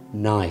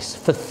 Nice.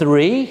 For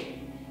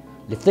 3,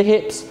 lift the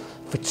hips.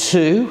 For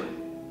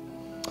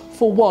 2,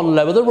 for 1,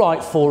 lower the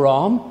right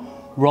forearm,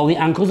 roll the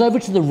ankles over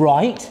to the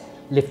right,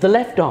 lift the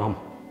left arm.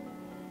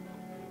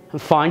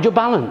 And find your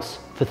balance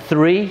for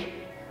 3,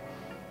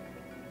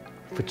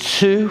 for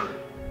 2,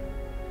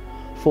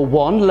 for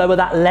 1, lower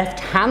that left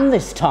hand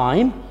this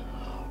time,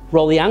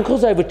 roll the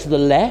ankles over to the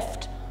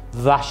left,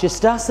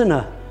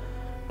 Vashisthasana.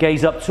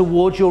 Gaze up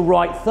towards your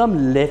right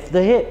thumb, lift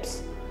the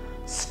hips,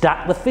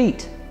 stack the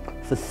feet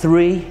for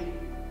 3,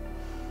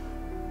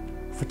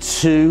 for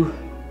 2,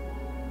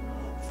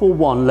 for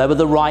 1. Lower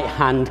the right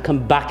hand,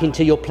 come back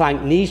into your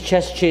plank, knees,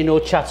 chest, chin or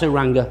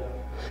chaturanga.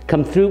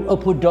 Come through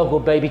upward dog or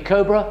baby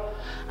cobra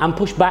and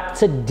push back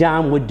to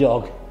downward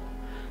dog.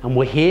 And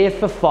we're here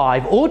for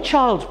 5, or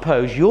child's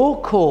pose,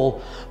 your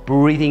call.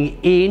 Breathing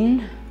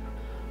in,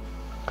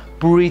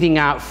 breathing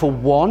out for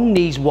 1,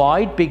 knees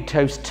wide, big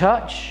toes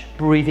touch.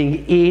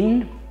 Breathing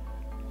in,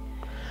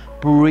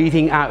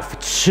 breathing out for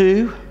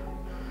 2,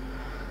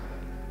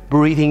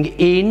 breathing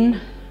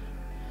in,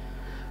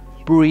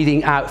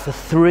 breathing out for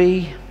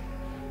 3,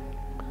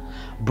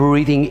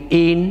 breathing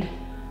in,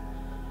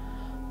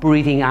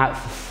 breathing out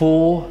for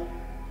 4,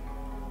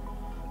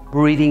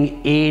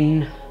 breathing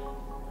in,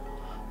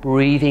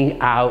 breathing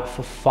out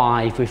for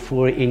 5. If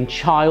we're in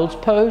child's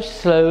pose,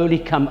 slowly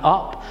come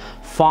up,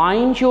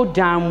 find your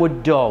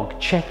downward dog,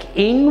 check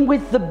in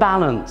with the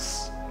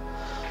balance.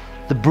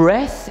 The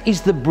breath is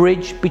the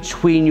bridge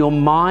between your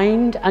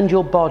mind and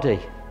your body.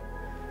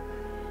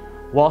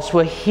 Whilst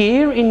we're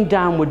here in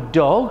downward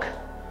dog,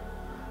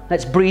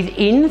 let's breathe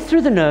in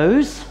through the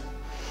nose,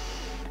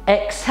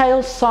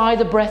 exhale, sigh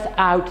the breath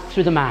out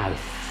through the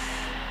mouth.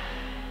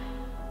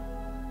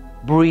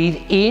 Breathe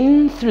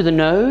in through the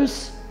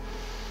nose,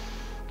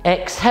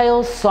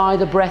 exhale, sigh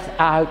the breath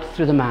out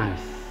through the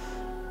mouth.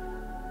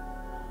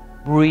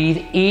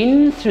 Breathe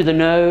in through the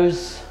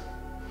nose,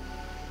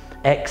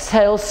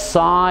 exhale,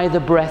 sigh the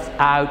breath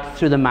out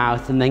through the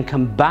mouth, and then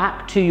come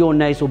back to your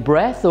nasal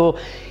breath, or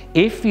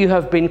if you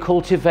have been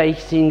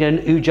cultivating an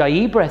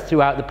Ujjayi breath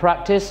throughout the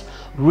practice,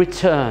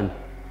 return.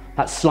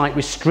 That slight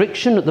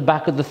restriction at the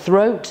back of the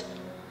throat,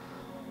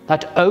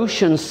 that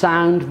ocean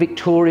sound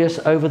victorious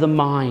over the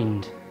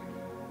mind.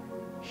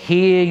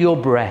 Hear your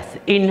breath.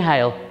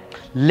 Inhale,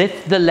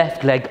 lift the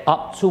left leg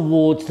up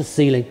towards the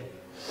ceiling.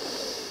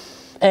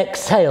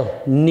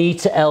 Exhale, knee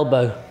to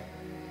elbow,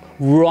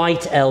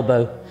 right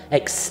elbow.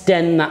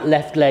 Extend that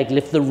left leg,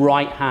 lift the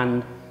right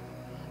hand.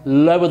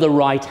 Lower the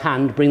right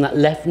hand, bring that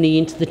left knee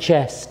into the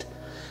chest.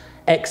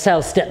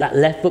 Exhale, step that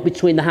left foot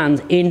between the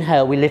hands.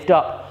 Inhale, we lift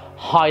up,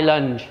 high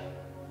lunge.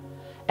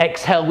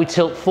 Exhale, we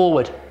tilt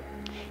forward.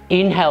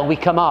 Inhale, we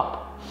come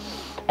up.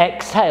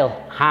 Exhale,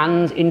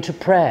 hands into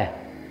prayer.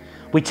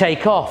 We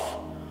take off,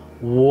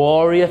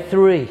 warrior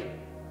 3.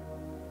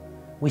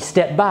 We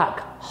step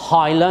back,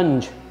 high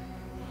lunge.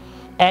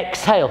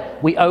 Exhale,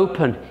 we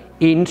open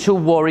into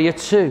warrior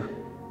 2.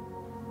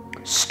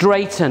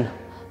 Straighten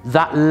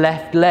that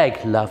left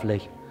leg,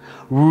 lovely.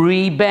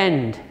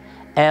 Rebend,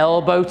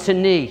 elbow to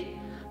knee,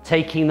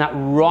 taking that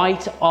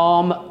right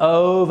arm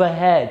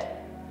overhead.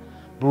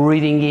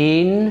 Breathing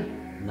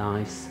in,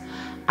 nice,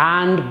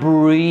 and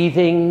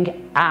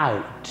breathing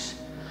out.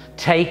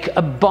 Take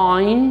a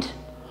bind,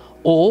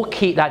 or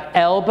keep that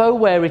elbow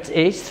where it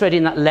is,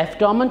 threading that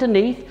left arm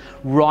underneath,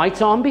 right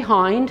arm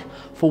behind,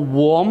 for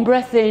 1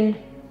 breath in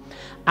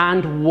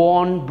and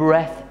 1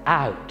 breath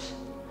out.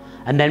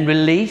 And then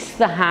release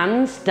the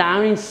hands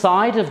down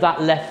inside of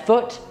that left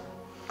foot.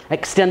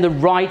 Extend the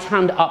right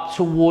hand up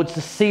towards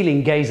the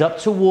ceiling. Gaze up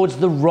towards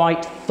the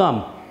right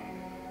thumb.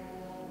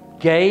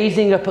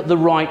 Gazing up at the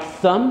right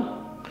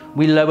thumb,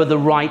 we lower the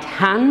right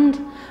hand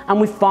and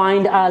we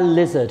find our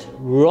lizard,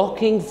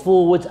 rocking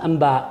forwards and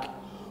back,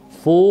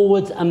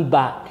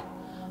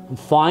 and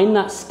find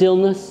that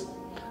stillness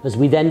as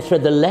we then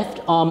thread the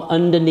left arm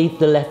underneath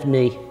the left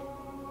knee.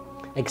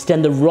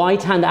 Extend the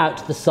right hand out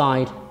to the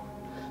side.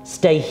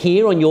 Stay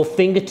here on your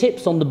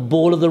fingertips on the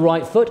ball of the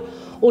right foot,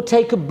 or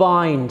take a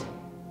bind.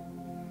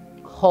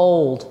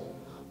 Hold.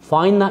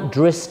 Find that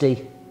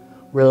dristi.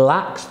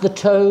 Relax the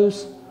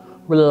toes,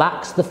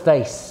 relax the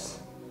face.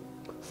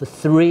 For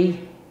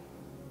 3,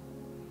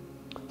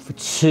 for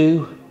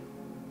 2,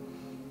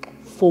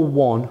 for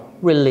 1.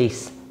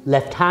 Release.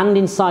 Left hand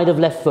inside of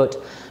left foot.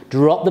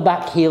 Drop the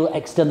back heel,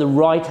 extend the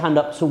right hand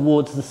up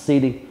towards the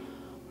ceiling.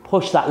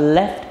 Push that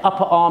left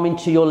upper arm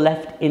into your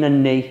left inner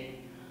knee.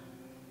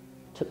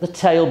 Tuck the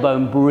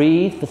tailbone,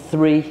 breathe for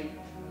 3,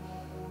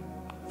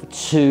 for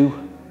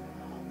 2,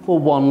 for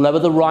 1. Lower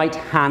the right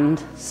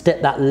hand,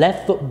 step that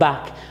left foot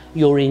back,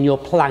 you're in your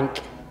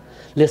plank.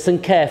 Listen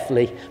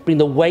carefully, bring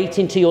the weight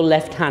into your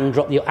left hand,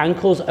 drop your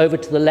ankles over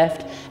to the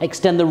left,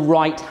 extend the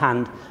right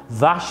hand,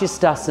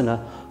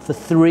 Vashisthasana for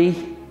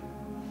 3,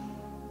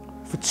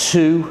 for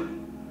 2,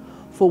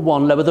 for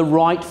 1. Lower the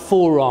right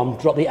forearm,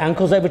 drop the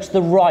ankles over to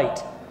the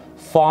right,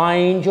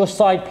 find your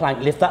side plank,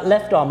 lift that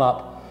left arm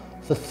up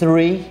for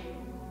 3,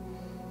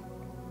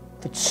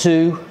 for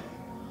 2,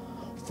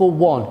 for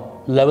 1.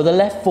 Lower the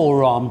left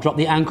forearm, drop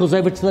the ankles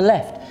over to the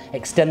left,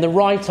 extend the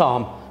right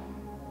arm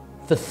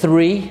for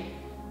 3,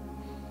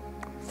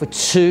 for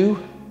 2,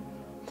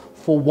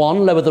 for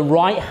 1. Lower the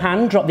right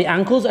hand, drop the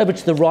ankles over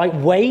to the right,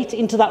 weight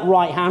into that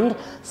right hand,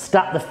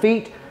 stack the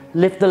feet,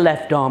 lift the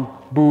left arm,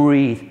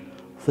 breathe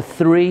for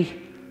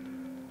 3,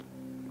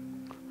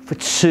 for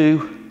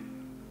 2,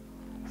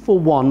 for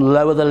 1.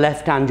 Lower the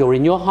left hand, you're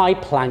in your high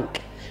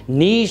plank,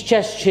 knees,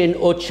 chest, chin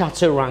or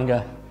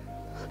chaturanga.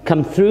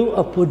 Come through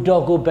upward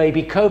dog or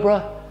baby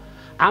cobra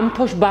and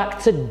push back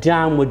to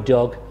downward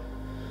dog.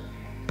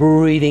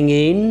 Breathing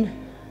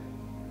in,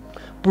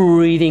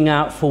 breathing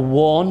out for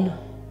 1,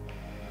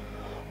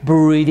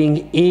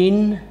 breathing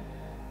in,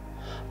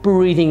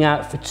 breathing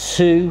out for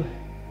 2,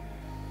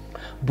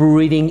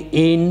 breathing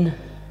in,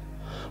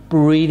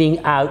 breathing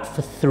out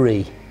for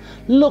 3.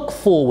 Look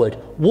forward,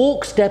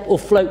 walk, step or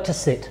float to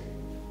sit,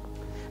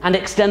 and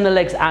extend the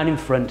legs out in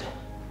front.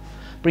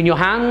 Bring your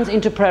hands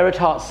into prayer at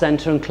heart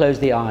center and close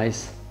the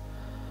eyes.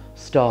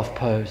 Staff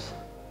pose.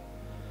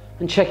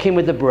 And check in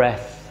with the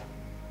breath.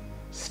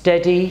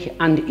 Steady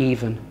and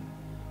even.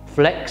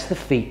 Flex the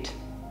feet.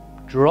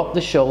 Drop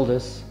the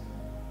shoulders.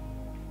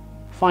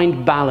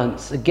 Find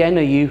balance. Again,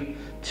 are you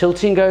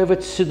tilting over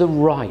to the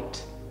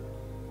right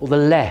or the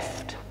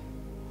left?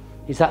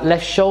 Is that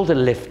left shoulder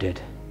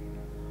lifted?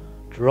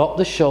 Drop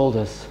the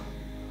shoulders.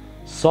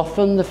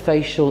 Soften the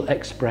facial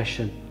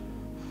expression.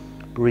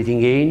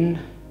 Breathing in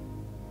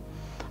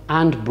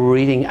and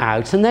breathing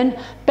out. And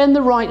then bend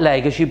the right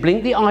leg as you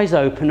blink the eyes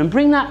open and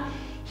bring that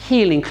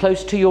heel in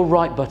close to your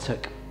right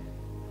buttock.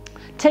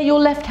 Take your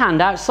left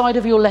hand outside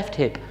of your left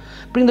hip.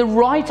 Bring the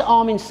right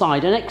arm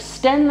inside and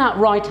extend that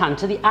right hand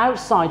to the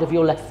outside of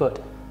your left foot.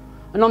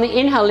 And on the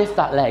inhale, lift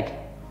that leg.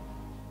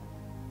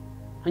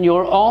 And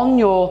you're on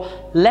your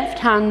left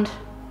hand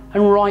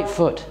and right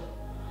foot.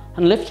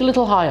 And lift a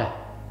little higher.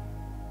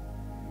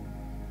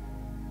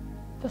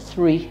 For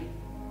 3,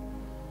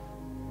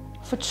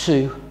 for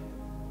 2,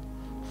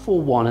 for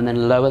 1, and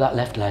then lower that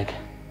left leg.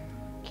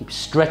 Keep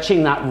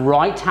stretching that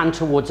right hand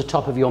towards the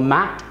top of your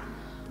mat,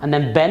 and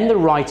then bend the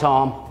right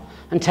arm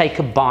and take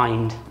a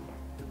bind.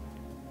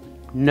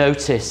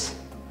 Notice.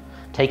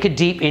 Take a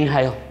deep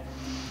inhale.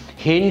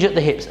 Hinge at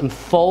the hips and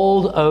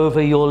fold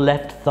over your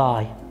left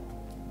thigh.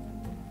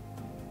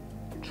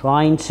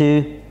 Trying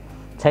to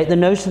take the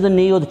nose to the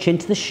knee or the chin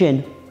to the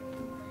shin.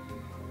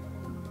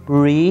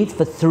 Breathe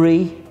for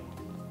 3,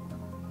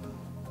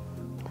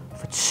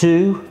 for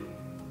 2,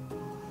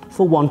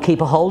 for 1.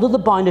 Keep a hold of the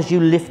bind as you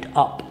lift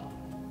up.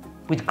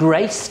 With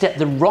grace, step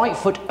the right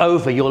foot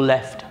over your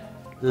left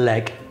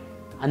leg.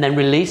 And then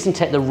release and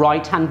take the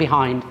right hand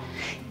behind.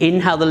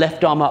 Inhale the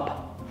left arm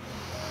up.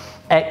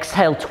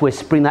 Exhale,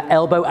 twist. Bring that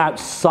elbow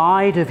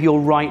outside of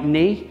your right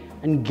knee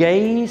and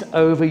gaze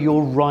over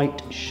your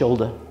right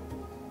shoulder.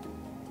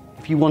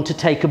 If you want to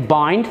take a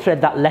bind,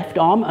 thread that left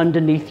arm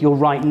underneath your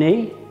right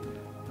knee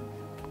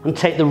and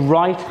take the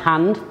right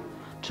hand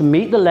to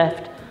meet the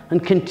left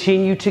and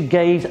continue to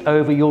gaze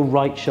over your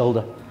right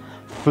shoulder.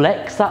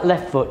 Flex that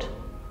left foot.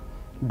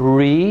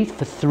 Breathe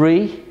for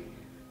 3,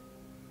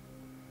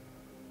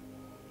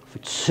 for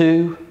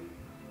 2,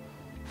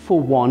 for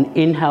 1.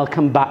 Inhale,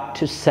 come back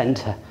to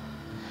center.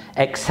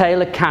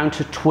 Exhale, a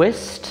counter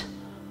twist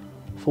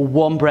for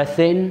 1 breath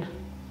in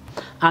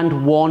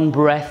and 1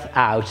 breath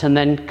out. And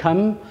then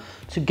come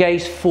to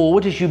gaze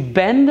forward as you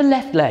bend the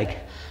left leg,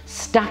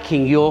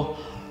 stacking your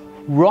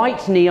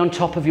right knee on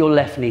top of your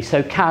left knee,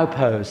 so cow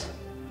pose.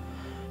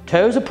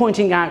 Toes are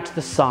pointing out to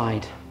the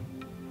side.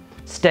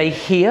 Stay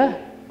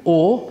here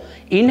or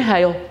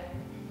inhale.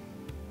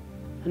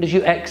 And as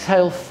you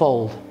exhale,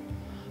 fold.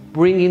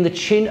 Bringing the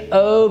chin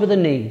over the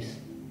knees.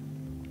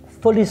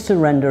 Fully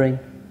surrendering.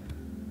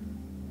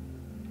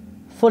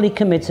 Fully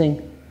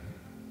committing.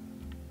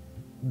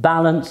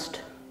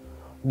 Balanced.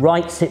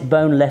 Right sit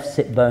bone, left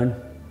sit bone.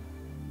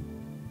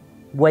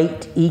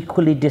 Weight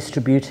equally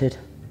distributed.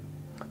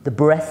 The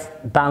breath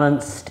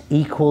balanced,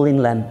 equal in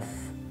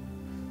length.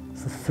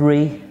 For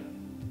 3,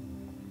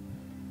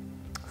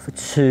 for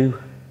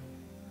 2,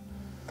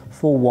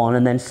 for 1,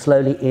 and then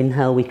slowly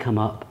inhale, we come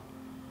up.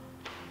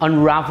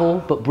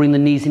 Unravel, but bring the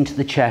knees into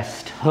the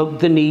chest. Hug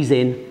the knees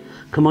in.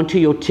 Come onto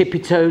your tippy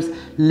toes.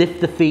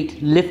 Lift the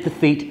feet, lift the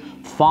feet.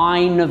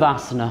 Find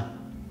Navasana.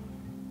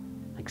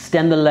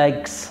 Extend the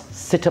legs,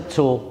 sit up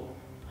tall.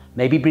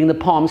 Maybe bring the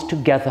palms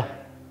together.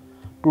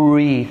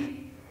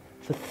 Breathe.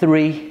 For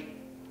 3,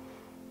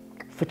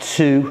 for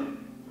 2,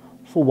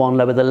 for 1.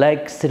 Lower the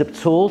legs, sit up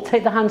tall.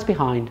 Take the hands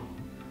behind.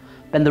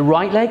 Bend the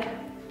right leg,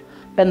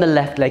 bend the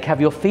left leg. Have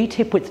your feet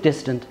hip width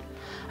distant.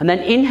 And then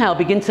inhale,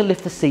 begin to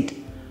lift the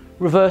seat.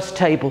 Reverse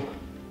table.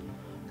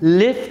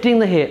 Lifting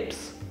the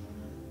hips.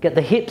 Get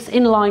the hips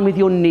in line with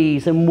your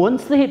knees. And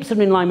once the hips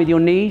are in line with your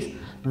knees,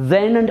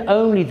 then and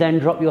only then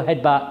drop your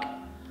head back.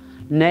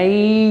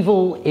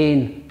 Navel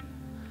in.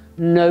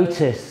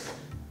 Notice.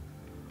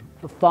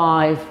 For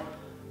 5,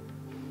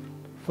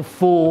 for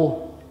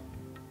 4,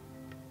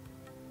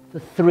 for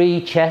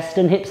 3, chest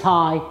and hips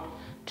high.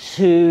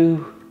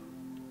 2,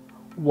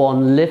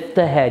 1, lift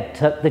the head,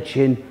 tuck the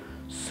chin,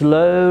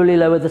 slowly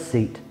lower the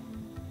seat.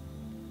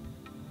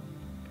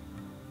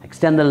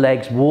 Extend the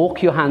legs,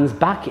 walk your hands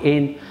back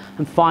in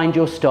and find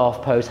your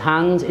staff pose.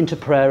 Hands into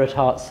prayer at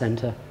heart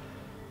center.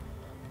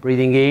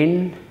 Breathing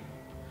in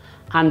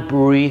and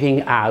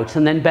breathing out,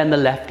 and then bend the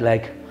left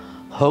leg.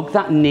 Hug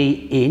that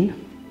knee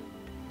in.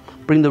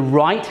 Bring the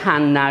right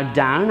hand now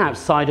down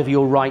outside of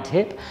your right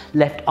hip,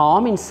 left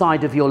arm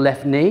inside of your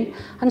left knee,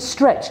 and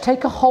stretch.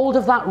 Take a hold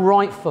of that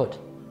right foot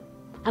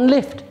and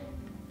lift.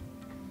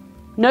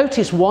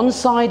 Notice one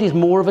side is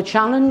more of a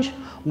challenge,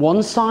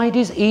 one side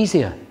is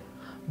easier.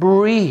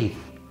 Breathe.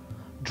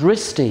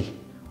 Dristi.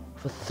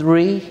 For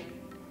 3,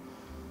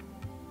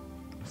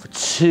 for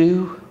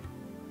 2,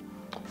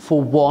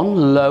 for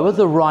 1. Lower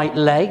the right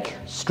leg,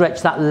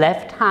 stretch that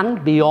left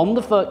hand beyond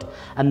the foot,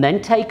 and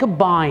then take a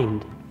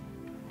bind.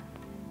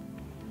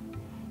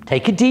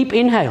 Take a deep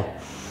inhale.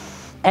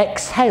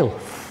 Exhale,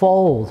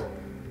 fold.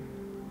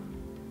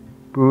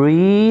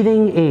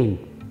 Breathing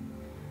in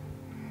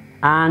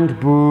and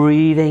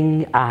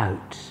breathing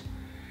out.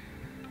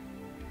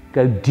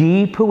 Go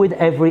deeper with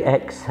every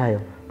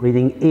exhale.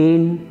 Breathing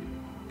in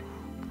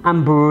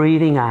and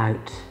breathing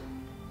out.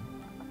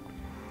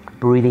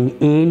 Breathing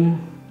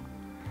in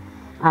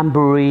and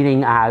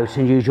breathing out.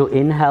 And use your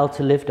inhale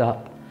to lift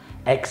up.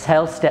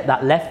 Exhale, step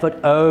that left foot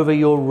over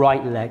your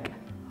right leg.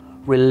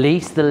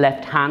 Release the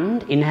left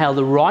hand. Inhale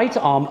the right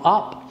arm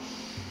up.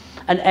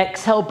 And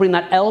exhale, bring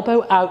that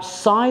elbow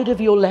outside of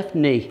your left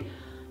knee.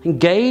 And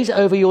gaze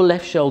over your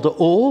left shoulder,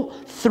 or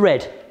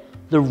thread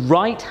the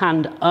right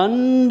hand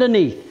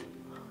underneath.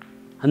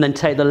 And then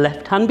take the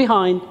left hand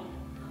behind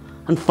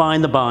and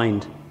find the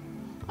bind.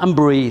 And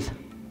breathe.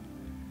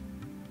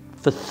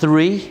 For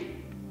 3,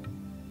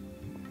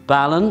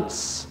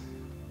 balance.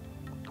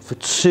 For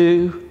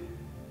 2,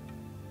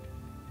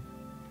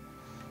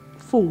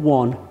 for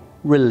 1,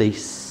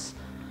 release.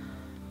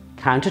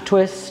 Counter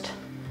twist.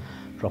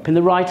 Dropping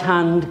the right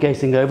hand,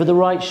 gazing over the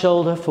right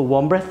shoulder for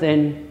 1 breath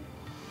in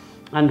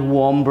and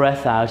 1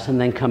 breath out, and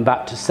then come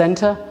back to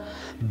center.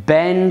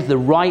 Bend the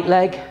right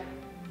leg,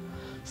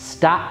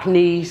 stack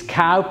knees,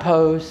 cow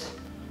pose,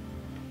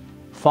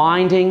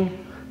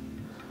 finding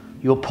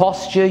your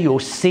posture,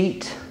 your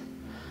seat,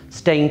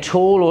 staying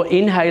tall or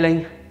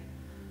inhaling,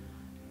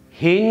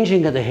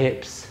 hinging at the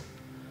hips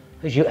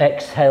as you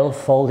exhale,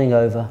 folding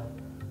over.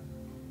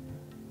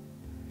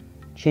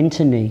 Chin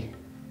to knee,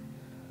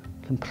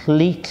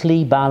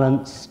 completely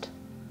balanced,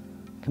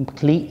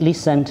 completely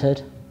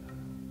centered.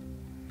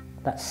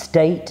 That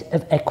state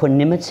of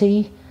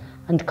equanimity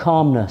and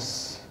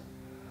calmness,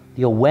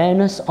 the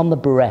awareness on the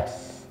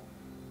breath.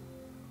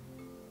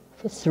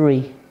 For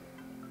 3,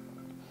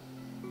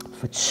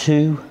 for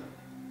 2,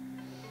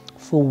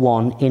 for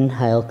 1,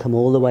 inhale, come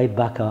all the way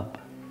back up.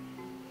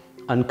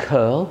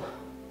 Uncurl,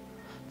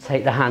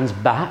 take the hands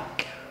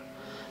back,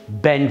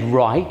 bend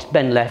right,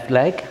 bend left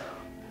leg.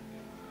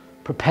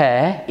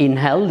 Prepare,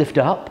 inhale, lift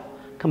up,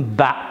 come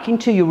back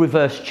into your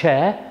reverse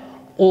chair,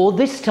 or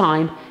this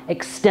time,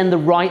 extend the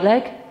right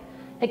leg,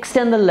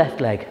 extend the left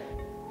leg.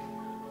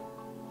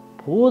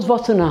 Pause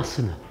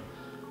Vasana.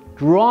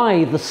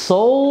 Drive the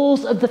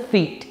soles of the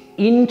feet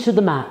into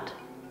the mat.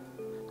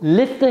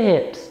 Lift the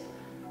hips,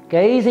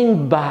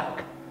 gazing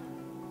back.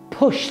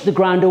 Push the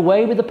ground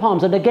away with the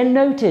palms. And again,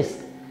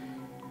 notice,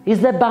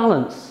 is there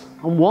balance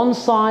on one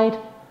side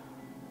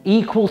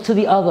equal to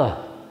the other?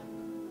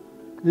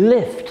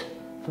 Lift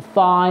for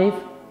 5,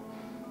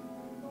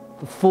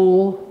 for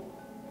 4,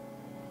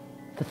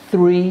 for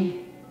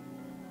 3,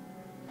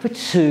 for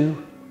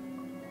 2,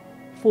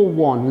 For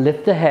 1,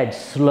 lift the head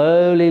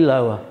slowly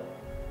lower.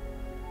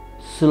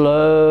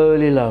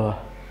 Slowly lower.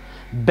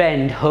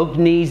 Bend, hug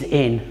knees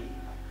in.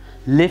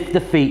 Lift the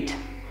feet.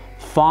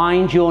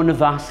 Find your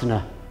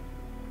Navasana.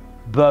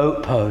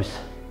 Boat pose.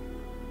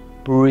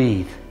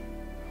 Breathe.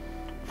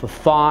 For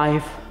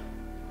 5,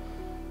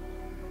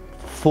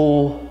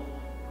 4,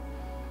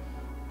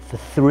 for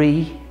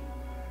 3,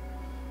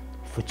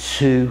 for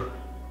 2,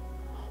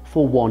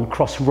 for 1.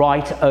 Cross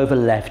right over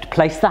left.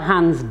 Place the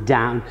hands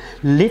down.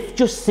 Lift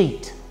your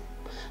seat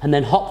and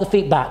then hop the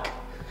feet back.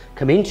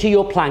 Come into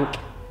your plank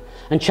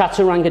and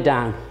chaturanga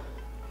down.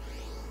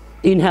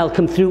 Inhale,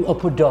 come through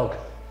upward dog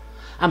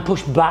and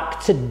push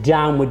back to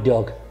downward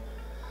dog.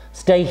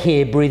 Stay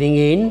here, breathing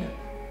in,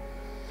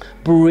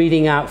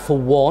 breathing out for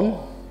 1,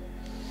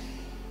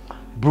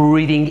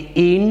 breathing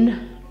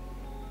in,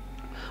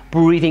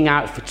 breathing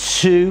out for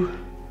 2,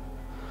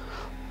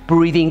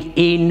 breathing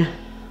in,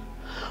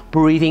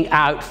 breathing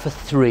out for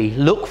 3.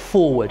 Look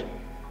forward.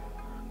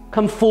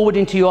 Come forward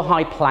into your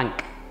high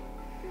plank.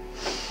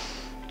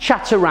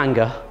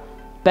 Chaturanga.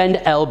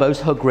 Bend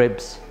elbows, hug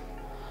ribs.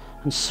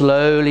 And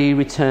slowly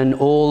return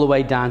all the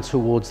way down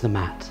towards the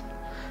mat.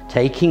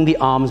 Taking the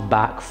arms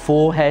back,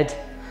 forehead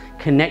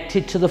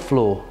connected to the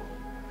floor.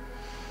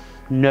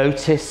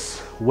 Notice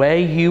where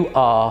you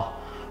are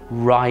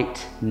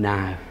right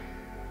now.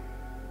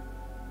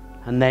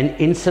 And then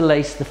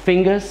interlace the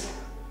fingers.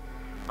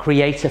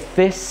 Create a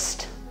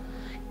fist.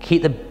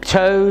 Keep the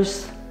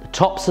toes, the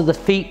tops of the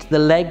feet, the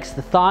legs,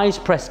 the thighs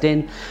pressed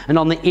in, and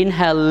on the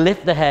inhale,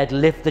 lift the head,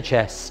 lift the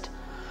chest.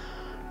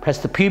 Press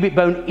the pubic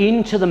bone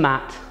into the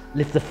mat,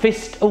 lift the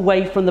fist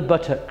away from the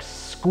buttocks,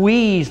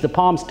 squeeze the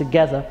palms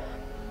together.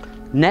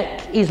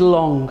 Neck is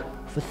long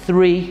for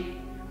 3,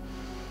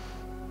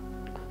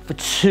 for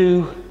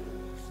 2,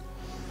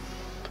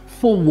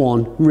 for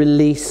 1.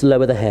 Release,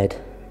 lower the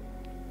head.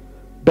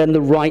 Bend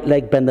the right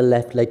leg, bend the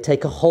left leg.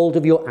 Take a hold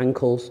of your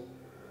ankles.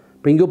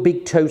 Bring your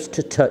big toes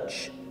to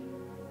touch,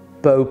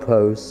 bow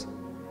pose.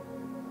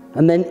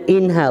 And then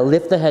inhale,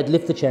 lift the head,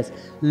 lift the chest,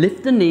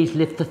 lift the knees,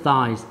 lift the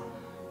thighs.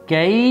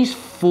 Gaze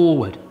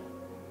forward.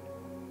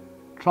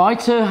 Try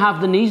to have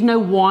the knees no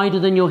wider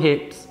than your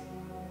hips.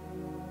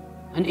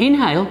 And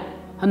inhale,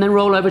 and then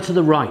roll over to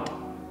the right.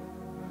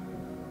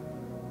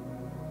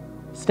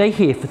 Stay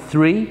here for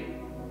 3.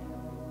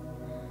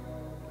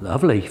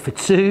 Lovely. For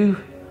 2.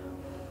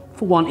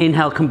 For 1,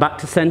 inhale, come back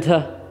to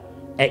center.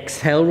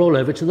 Exhale, roll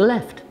over to the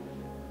left.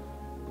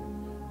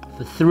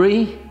 For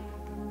 3,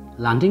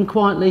 landing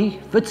quietly.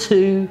 For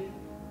 2,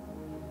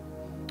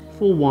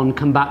 for 1,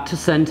 come back to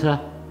center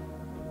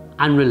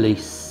and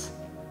release.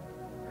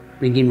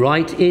 Bringing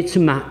right ear to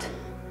mat.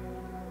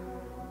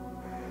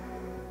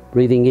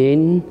 Breathing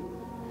in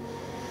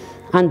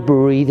and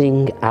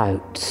breathing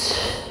out.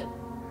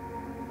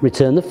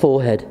 Return the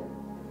forehead.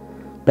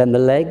 Bend the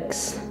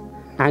legs,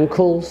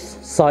 ankles,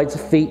 sides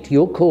of feet,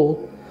 your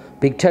call.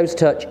 Big toes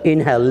touch.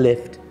 Inhale,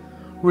 lift.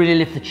 Really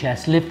lift the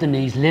chest, lift the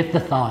knees, lift the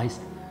thighs.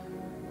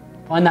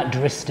 Find that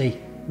dristi.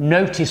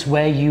 Notice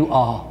where you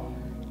are.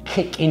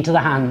 Kick into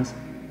the hands.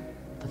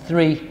 For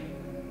 3,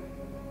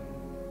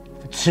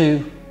 for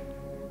 2,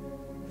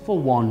 for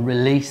 1.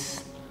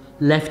 Release.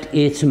 Left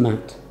ear to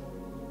mat.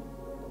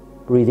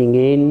 Breathing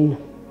in,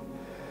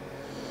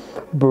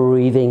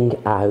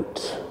 breathing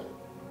out.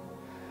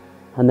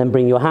 And then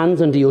bring your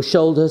hands under your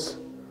shoulders.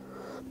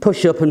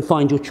 Push up and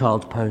find your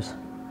child's pose.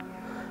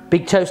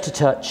 Big toes to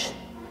touch.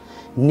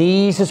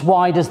 Knees as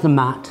wide as the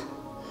mat.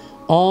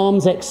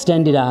 Arms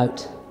extended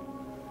out.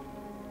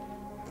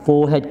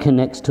 Forehead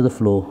connects to the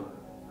floor.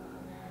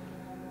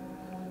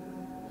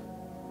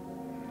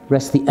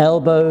 Rest the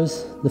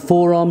elbows, the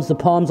forearms, the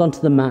palms onto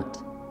the mat.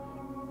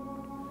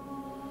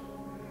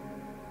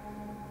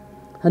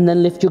 And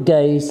then lift your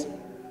gaze.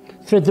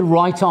 Thread the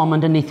right arm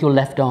underneath your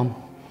left arm.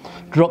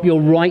 Drop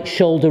your right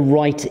shoulder,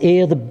 right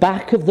ear. The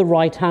back of the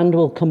right hand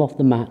will come off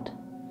the mat.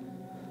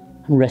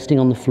 And resting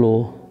on the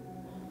floor.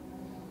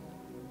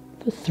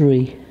 For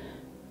 3.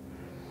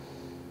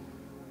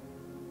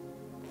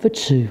 For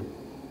 2.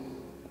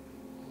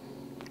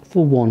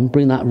 For 1,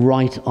 bring that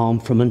right arm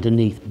from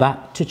underneath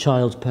back to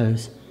child's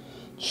pose.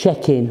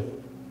 Check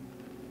in.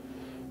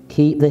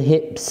 Keep the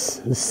hips,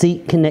 the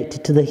seat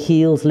connected to the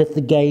heels. Lift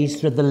the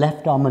gaze, thread the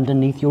left arm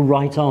underneath your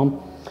right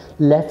arm.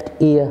 Left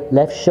ear,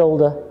 left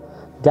shoulder,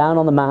 down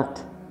on the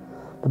mat.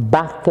 The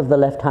back of the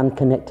left hand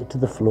connected to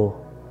the floor.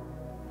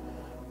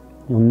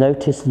 You'll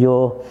notice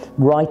your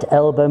right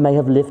elbow may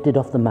have lifted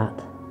off the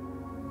mat.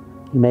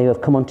 You may have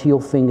come onto your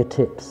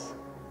fingertips.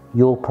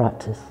 Your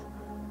practice.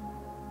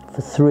 For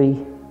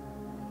 3,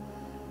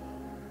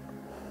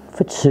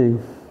 for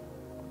 2,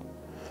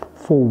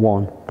 for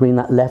 1. Bring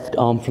that left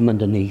arm from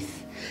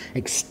underneath.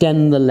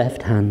 Extend the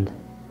left hand.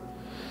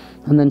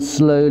 And then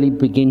slowly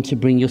begin to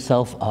bring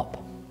yourself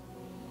up.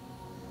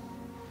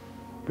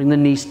 Bring the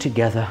knees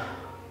together.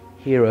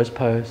 Hero's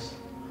pose.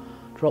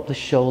 Drop the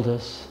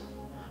shoulders.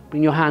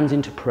 Bring your hands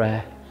into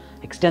prayer.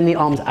 Extend the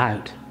arms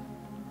out.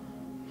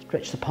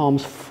 Stretch the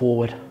palms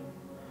forward.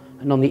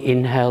 And on the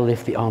inhale,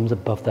 lift the arms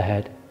above the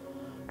head,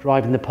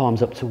 driving the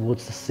palms up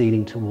towards the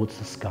ceiling, towards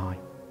the sky.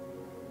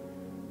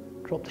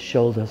 Drop the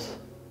shoulders.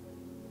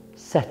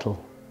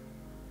 Settle.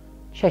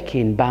 Check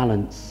in,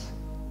 balance.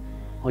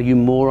 Are you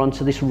more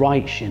onto this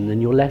right shin than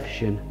your left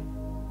shin?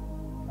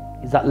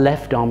 Is that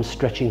left arm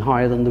stretching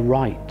higher than the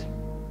right?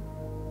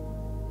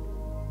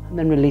 And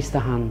then release the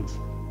hands.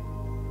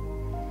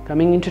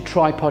 Coming into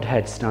tripod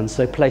headstand,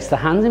 so place the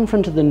hands in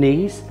front of the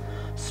knees,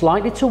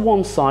 slightly to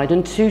one side,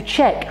 and to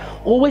check,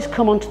 always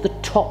come onto the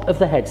top of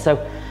the head. So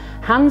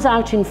hands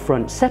out in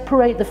front,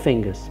 separate the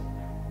fingers.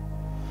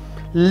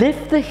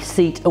 Lift the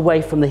seat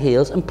away from the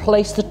heels and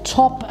place the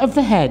top of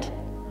the head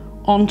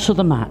onto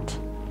the mat.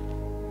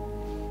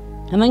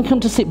 And then come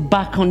to sit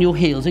back on your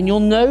heels, and you'll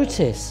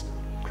notice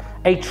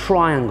a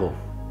triangle.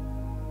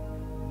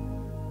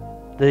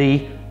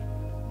 The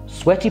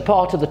sweaty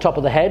part of the top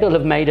of the head will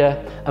have made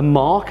a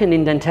mark, an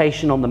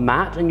indentation on the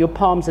mat, and your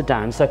palms are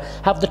down. So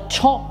have the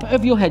top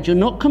of your head, you're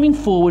not coming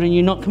forward and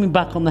you're not coming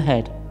back on the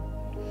head.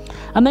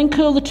 And then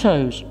curl the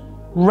toes,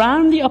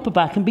 round the upper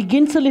back and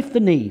begin to lift the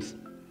knees.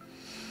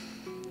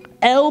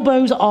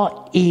 Elbows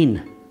are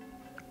in.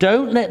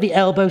 Don't let the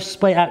elbows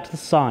sway out to the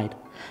side.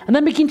 And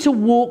then begin to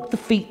walk the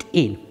feet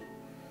in.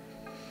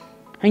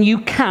 And you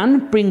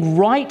can bring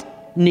right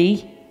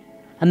knee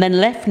and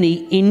then left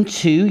knee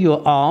into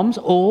your arms,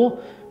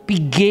 or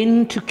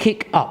begin to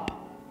kick up,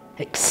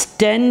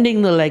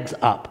 extending the legs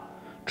up.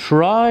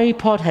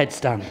 Tripod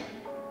headstand.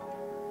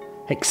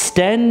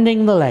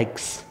 Extending the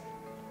legs.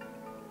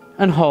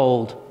 And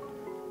hold.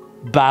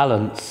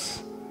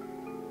 Balance.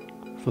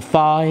 For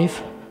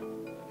 5.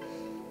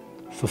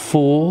 For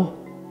 4.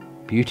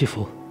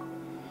 Beautiful.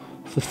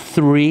 For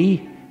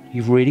 3.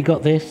 You've really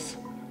got this.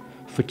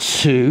 For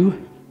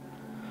 2.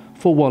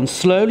 For 1.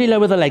 Slowly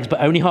lower the legs, but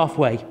only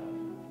halfway.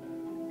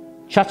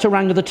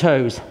 Chaturanga the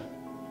toes.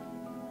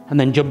 And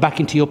then jump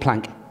back into your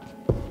plank.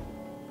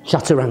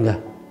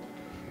 Chaturanga.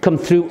 Come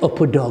through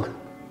upward dog.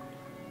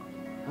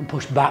 And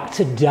push back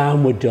to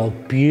downward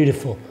dog.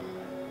 Beautiful.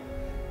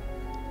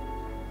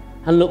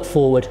 And look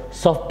forward.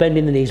 Soft bend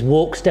in the knees.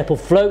 Walk, step or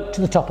float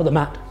to the top of the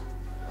mat.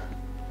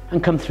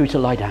 And come through to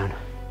lie down.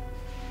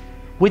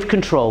 With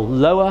control.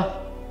 Lower,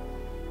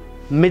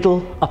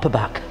 middle, upper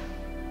back.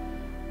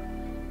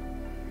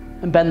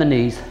 And bend the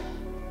knees.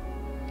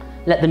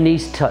 Let the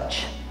knees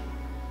touch.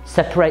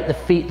 Separate the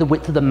feet the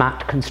width of the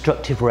mat,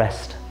 constructive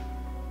rest.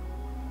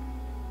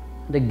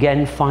 And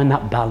again, find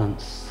that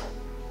balance.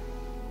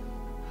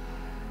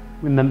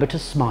 Remember to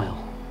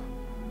smile.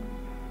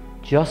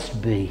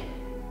 Just be.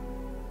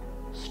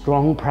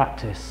 Strong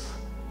practice.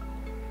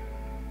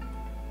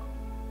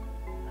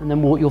 And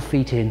then walk your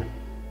feet in.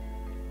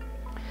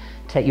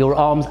 Take your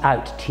arms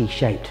out,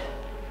 T-shaped.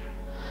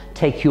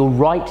 Take your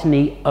right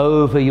knee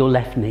over your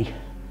left knee.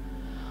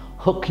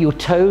 Hook your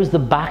toes, the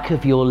back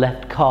of your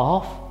left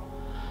calf.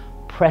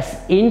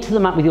 Press into the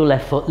mat with your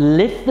left foot.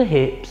 Lift the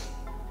hips.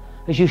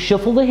 As you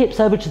shuffle the hips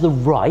over to the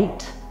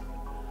right,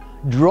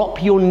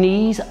 drop your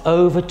knees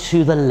over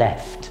to the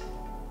left.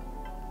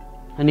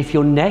 And if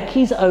your neck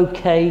is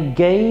okay,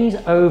 gaze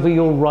over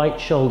your right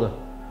shoulder.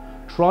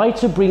 Try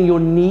to bring your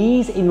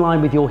knees in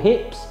line with your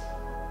hips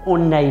or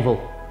navel.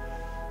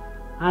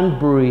 And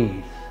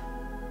breathe.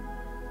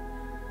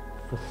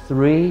 For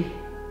 3.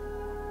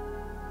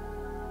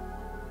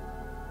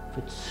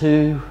 For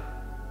 2.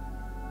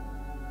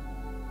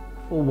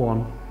 For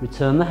 1.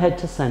 Return the head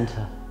to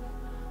center.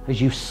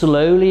 As you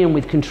slowly and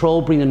with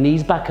control bring the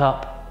knees back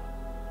up.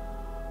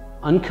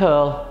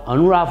 Uncurl,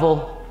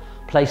 unravel.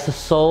 Place the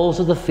soles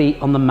of the feet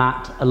on the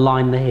mat.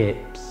 Align the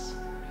hips.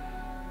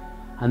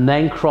 And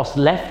then cross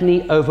left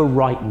knee over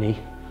right knee.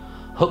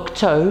 Hook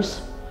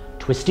toes,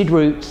 twisted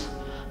roots.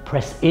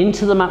 Press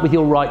into the mat with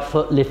your right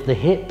foot. Lift the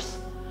hips.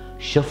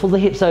 Shuffle the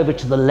hips over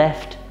to the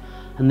left.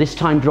 And this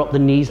time drop the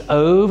knees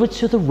over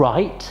to the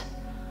right.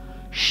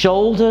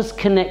 Shoulders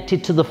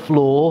connected to the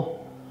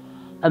floor.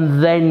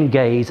 And then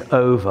gaze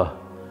over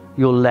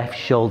your left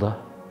shoulder.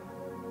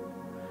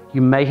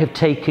 You may have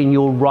taken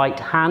your right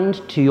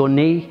hand to your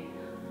knee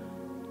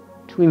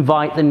to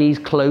invite the knees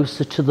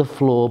closer to the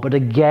floor. But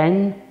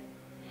again,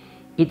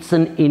 it's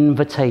an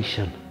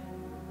invitation.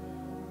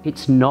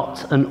 It's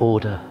not an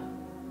order.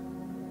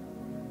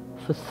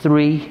 For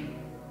 3.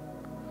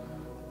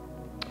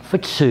 For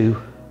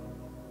 2.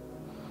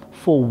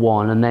 For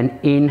 1. And then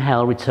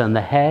inhale, return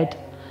the head.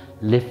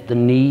 Lift the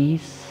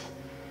knees.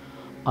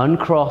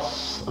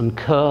 Uncross,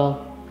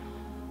 uncurl,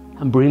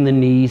 and bring the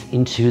knees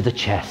into the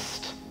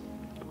chest.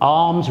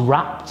 Arms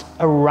wrapped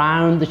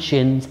around the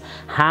shins,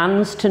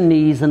 hands to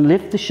knees, and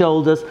lift the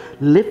shoulders,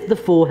 lift the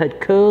forehead,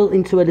 curl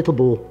into a little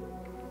ball.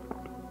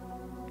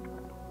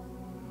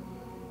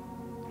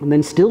 And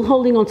then still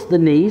holding onto the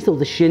knees or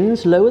the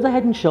shins, lower the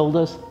head and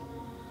shoulders.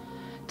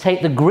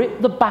 Take the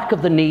grip, the back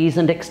of the knees,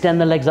 and extend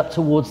the legs up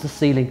towards the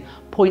ceiling.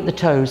 Point the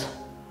toes.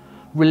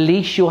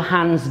 Release your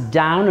hands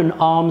down and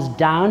arms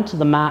down to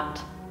the mat.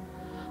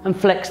 And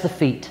flex the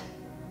feet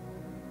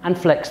and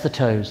flex the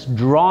toes.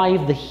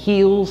 Drive the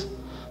heels,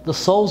 the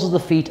soles of the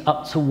feet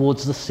up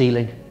towards the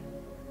ceiling.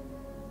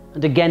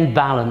 And again,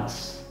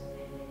 balance.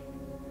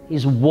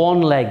 Is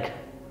one leg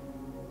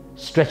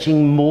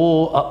stretching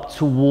more up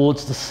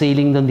towards the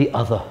ceiling than the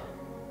other?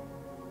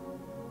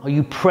 Are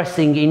you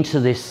pressing into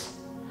this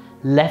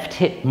left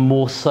hip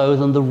more so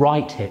than the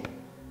right hip?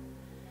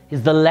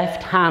 Is the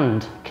left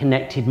hand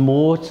connected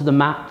more to the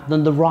mat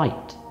than the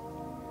right?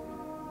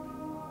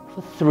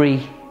 For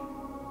 3,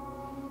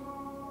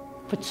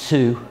 for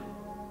 2,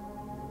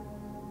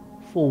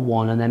 for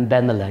 1, and then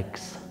bend the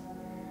legs.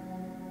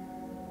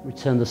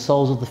 Return the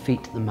soles of the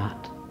feet to the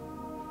mat.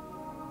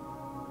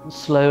 And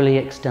slowly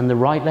extend the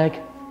right leg,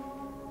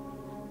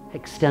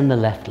 extend the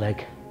left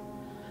leg.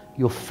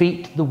 Your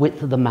feet the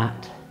width of the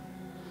mat.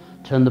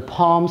 Turn the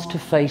palms to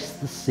face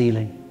the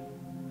ceiling.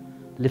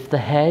 Lift the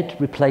head,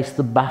 replace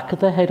the back of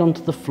the head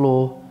onto the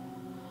floor,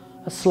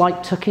 a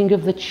slight tucking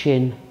of the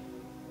chin,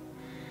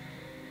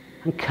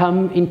 and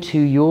come into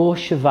your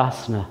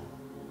Shavasana,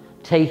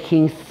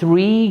 taking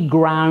 3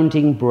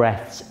 grounding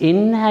breaths.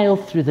 Inhale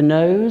through the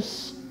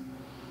nose,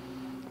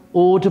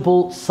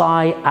 audible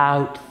sigh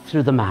out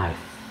through the mouth.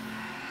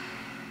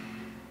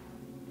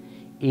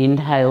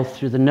 Inhale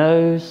through the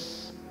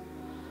nose,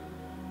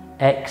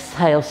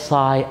 exhale,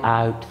 sigh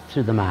out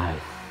through the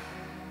mouth.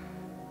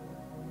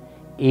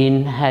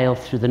 Inhale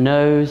through the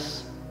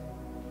nose,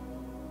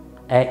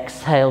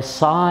 exhale,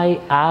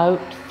 sigh out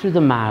through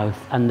the mouth,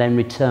 and then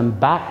return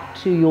back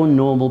to your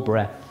normal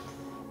breath.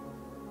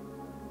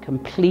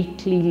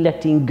 Completely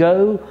letting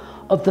go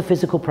of the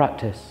physical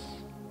practice.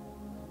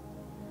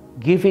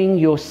 Giving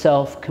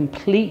yourself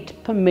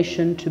complete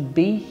permission to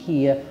be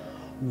here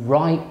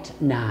right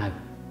now.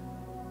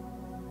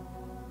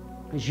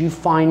 As you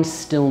find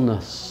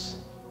stillness,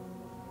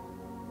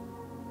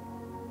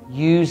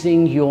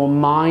 using your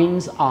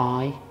mind's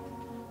eye,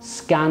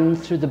 scan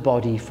through the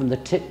body from the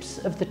tips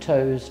of the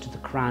toes to the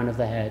crown of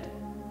the head.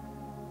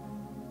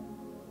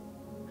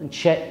 And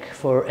check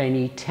for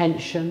any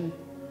tension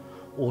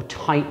or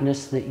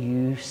tightness that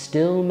you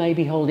still may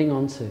be holding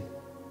on to.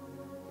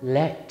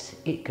 Let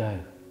it go.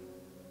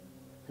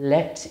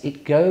 Let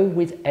it go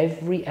with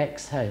every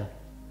exhale.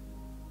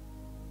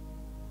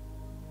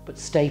 But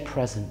stay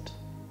present.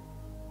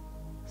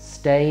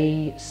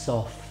 Stay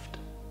soft.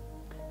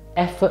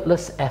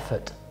 Effortless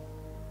effort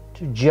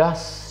to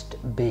just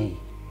be.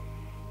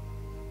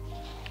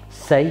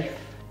 Safe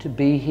to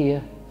be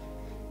here.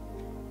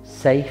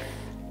 Safe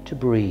to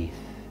breathe.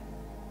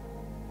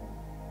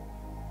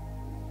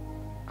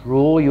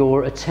 Draw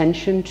your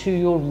attention to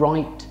your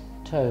right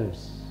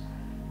toes,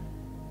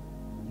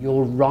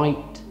 your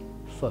right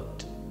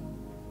foot,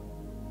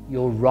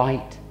 your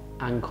right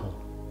ankle,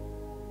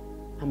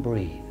 and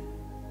breathe.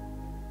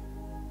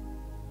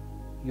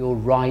 Your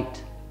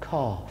right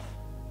calf,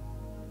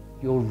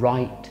 your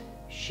right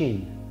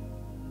shin,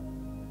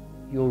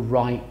 your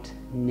right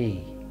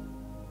knee.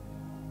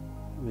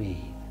 Breathe.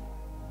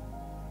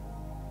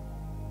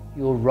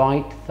 Your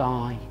right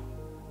thigh,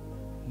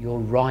 your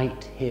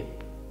right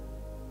hip,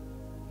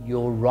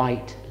 your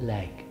right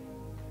leg.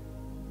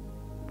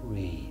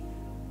 Breathe.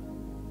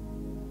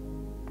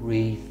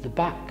 Breathe the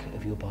back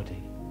of your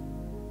body,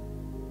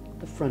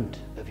 the front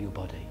of your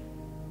body,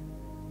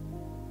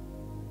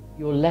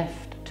 your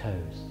left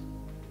toes,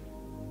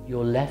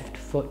 your left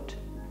foot,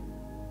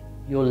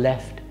 your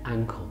left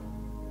ankle.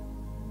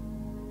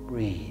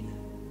 Breathe.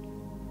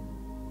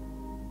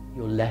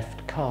 Your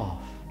left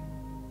calf,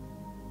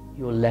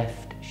 your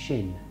left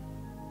shin,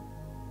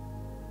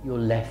 your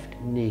left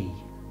knee.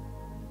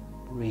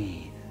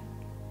 Breathe.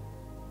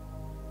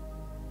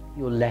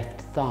 Your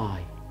left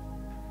thigh,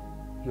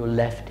 your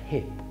left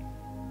hip,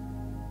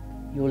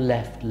 your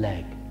left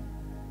leg.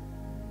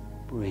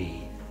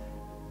 Breathe.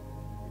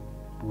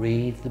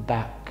 Breathe the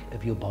back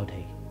of your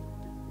body.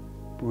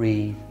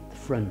 Breathe the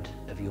front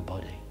of your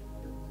body.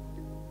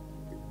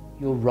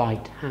 Your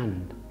right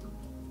hand,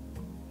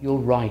 your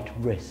right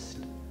wrist,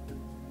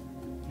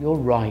 your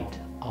right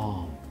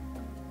arm.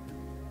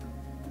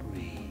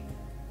 Breathe.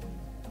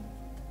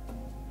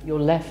 Your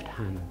left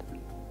hand,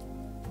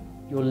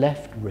 your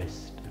left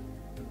wrist,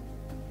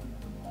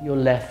 your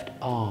left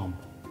arm.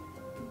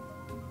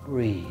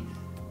 Breathe.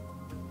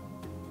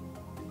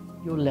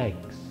 Your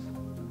legs,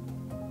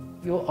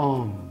 your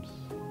arms,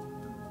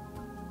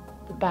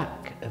 the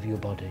back of your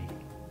body,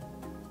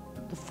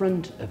 the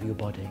front of your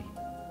body.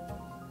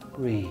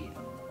 Breathe.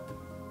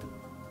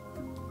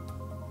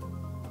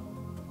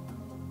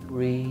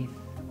 Breathe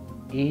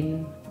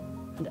in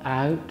and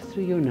out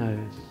through your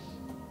nose,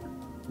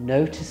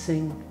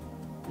 noticing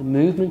the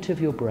movement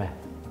of your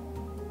breath.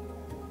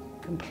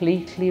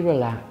 Completely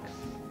relax.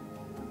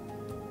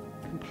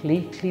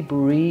 Completely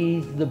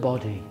breathe the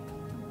body.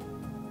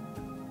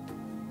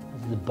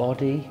 As the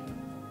body,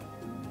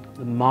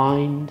 the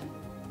mind,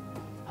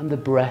 and the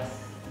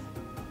breath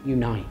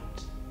unite.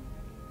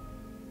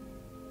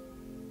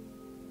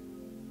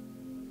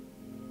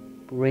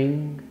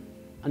 Bring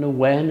an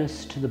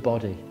awareness to the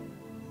body.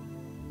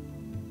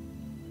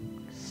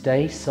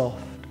 Stay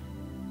soft,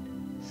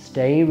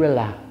 stay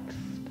relaxed.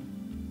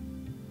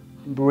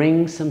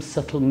 Bring some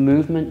subtle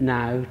movement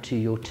now to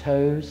your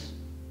toes,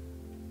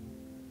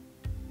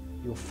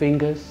 your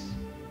fingers,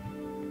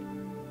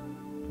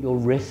 your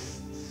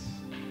wrists,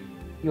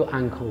 your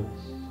ankles.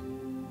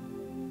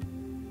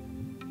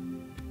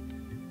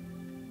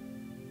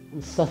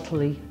 And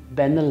subtly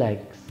bend the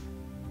legs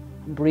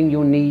and bring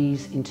your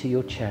knees into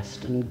your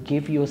chest and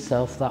give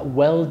yourself that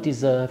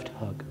well-deserved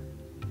hug.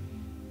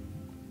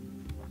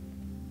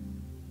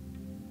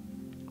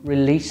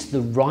 Release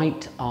the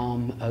right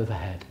arm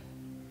overhead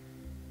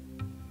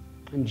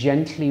and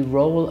gently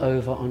roll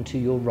over onto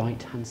your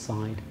right hand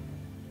side.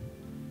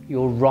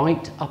 Your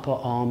right upper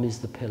arm is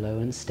the pillow,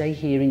 and stay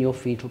here in your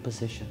fetal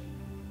position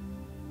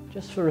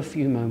just for a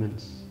few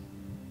moments.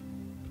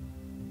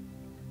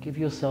 Give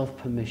yourself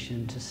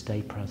permission to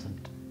stay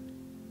present.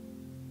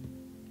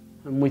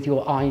 And with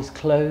your eyes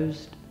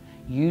closed,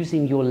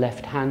 using your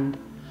left hand,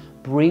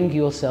 bring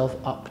yourself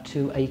up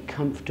to a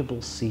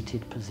comfortable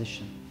seated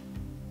position.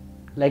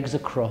 Legs are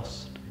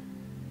crossed,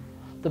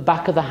 the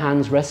back of the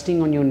hands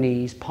resting on your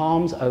knees,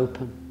 palms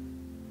open,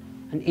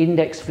 an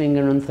index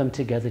finger and thumb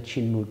together,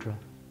 chin mudra.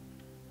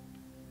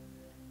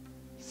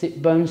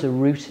 Sit bones are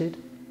rooted,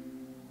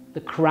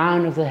 the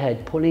crown of the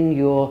head pulling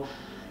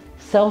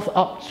yourself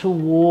up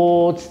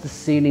towards the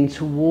ceiling,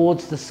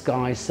 towards the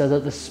sky, so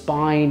that the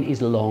spine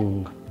is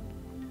long.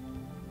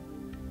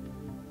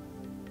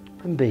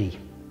 And be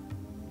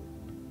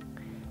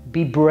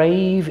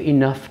brave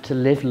enough to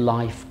live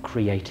life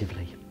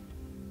creatively.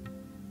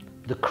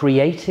 The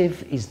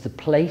creative is the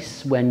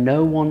place where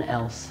no one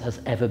else has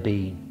ever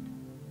been.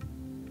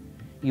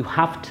 You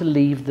have to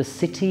leave the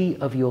city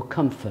of your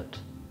comfort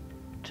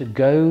to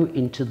go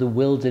into the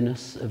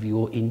wilderness of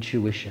your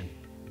intuition.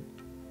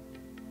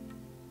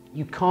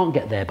 You can't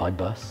get there by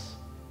bus,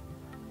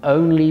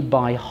 only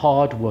by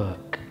hard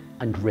work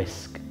and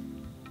risk,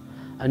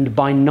 and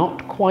by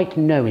not quite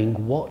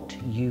knowing what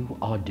you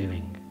are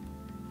doing.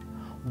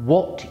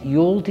 What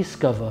you'll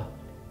discover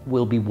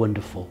will be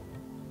wonderful.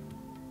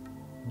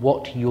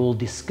 What you'll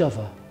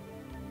discover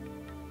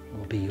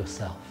will be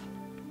yourself.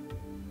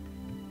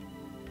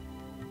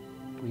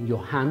 Bring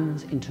your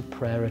hands into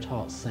prayer at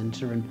heart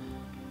center and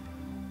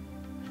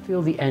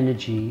feel the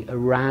energy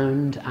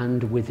around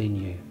and within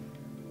you.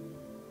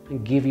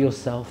 And give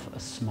yourself a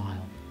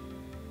smile.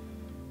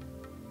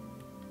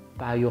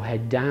 Bow your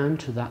head down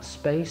to that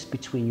space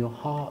between your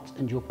heart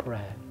and your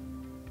prayer.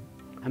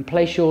 And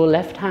place your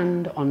left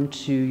hand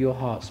onto your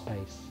heart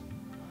space.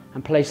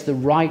 And place the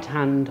right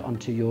hand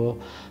onto your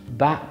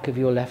back of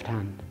your left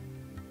hand.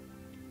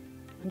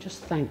 And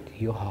just thank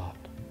your heart.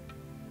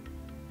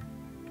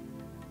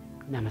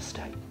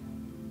 Namaste.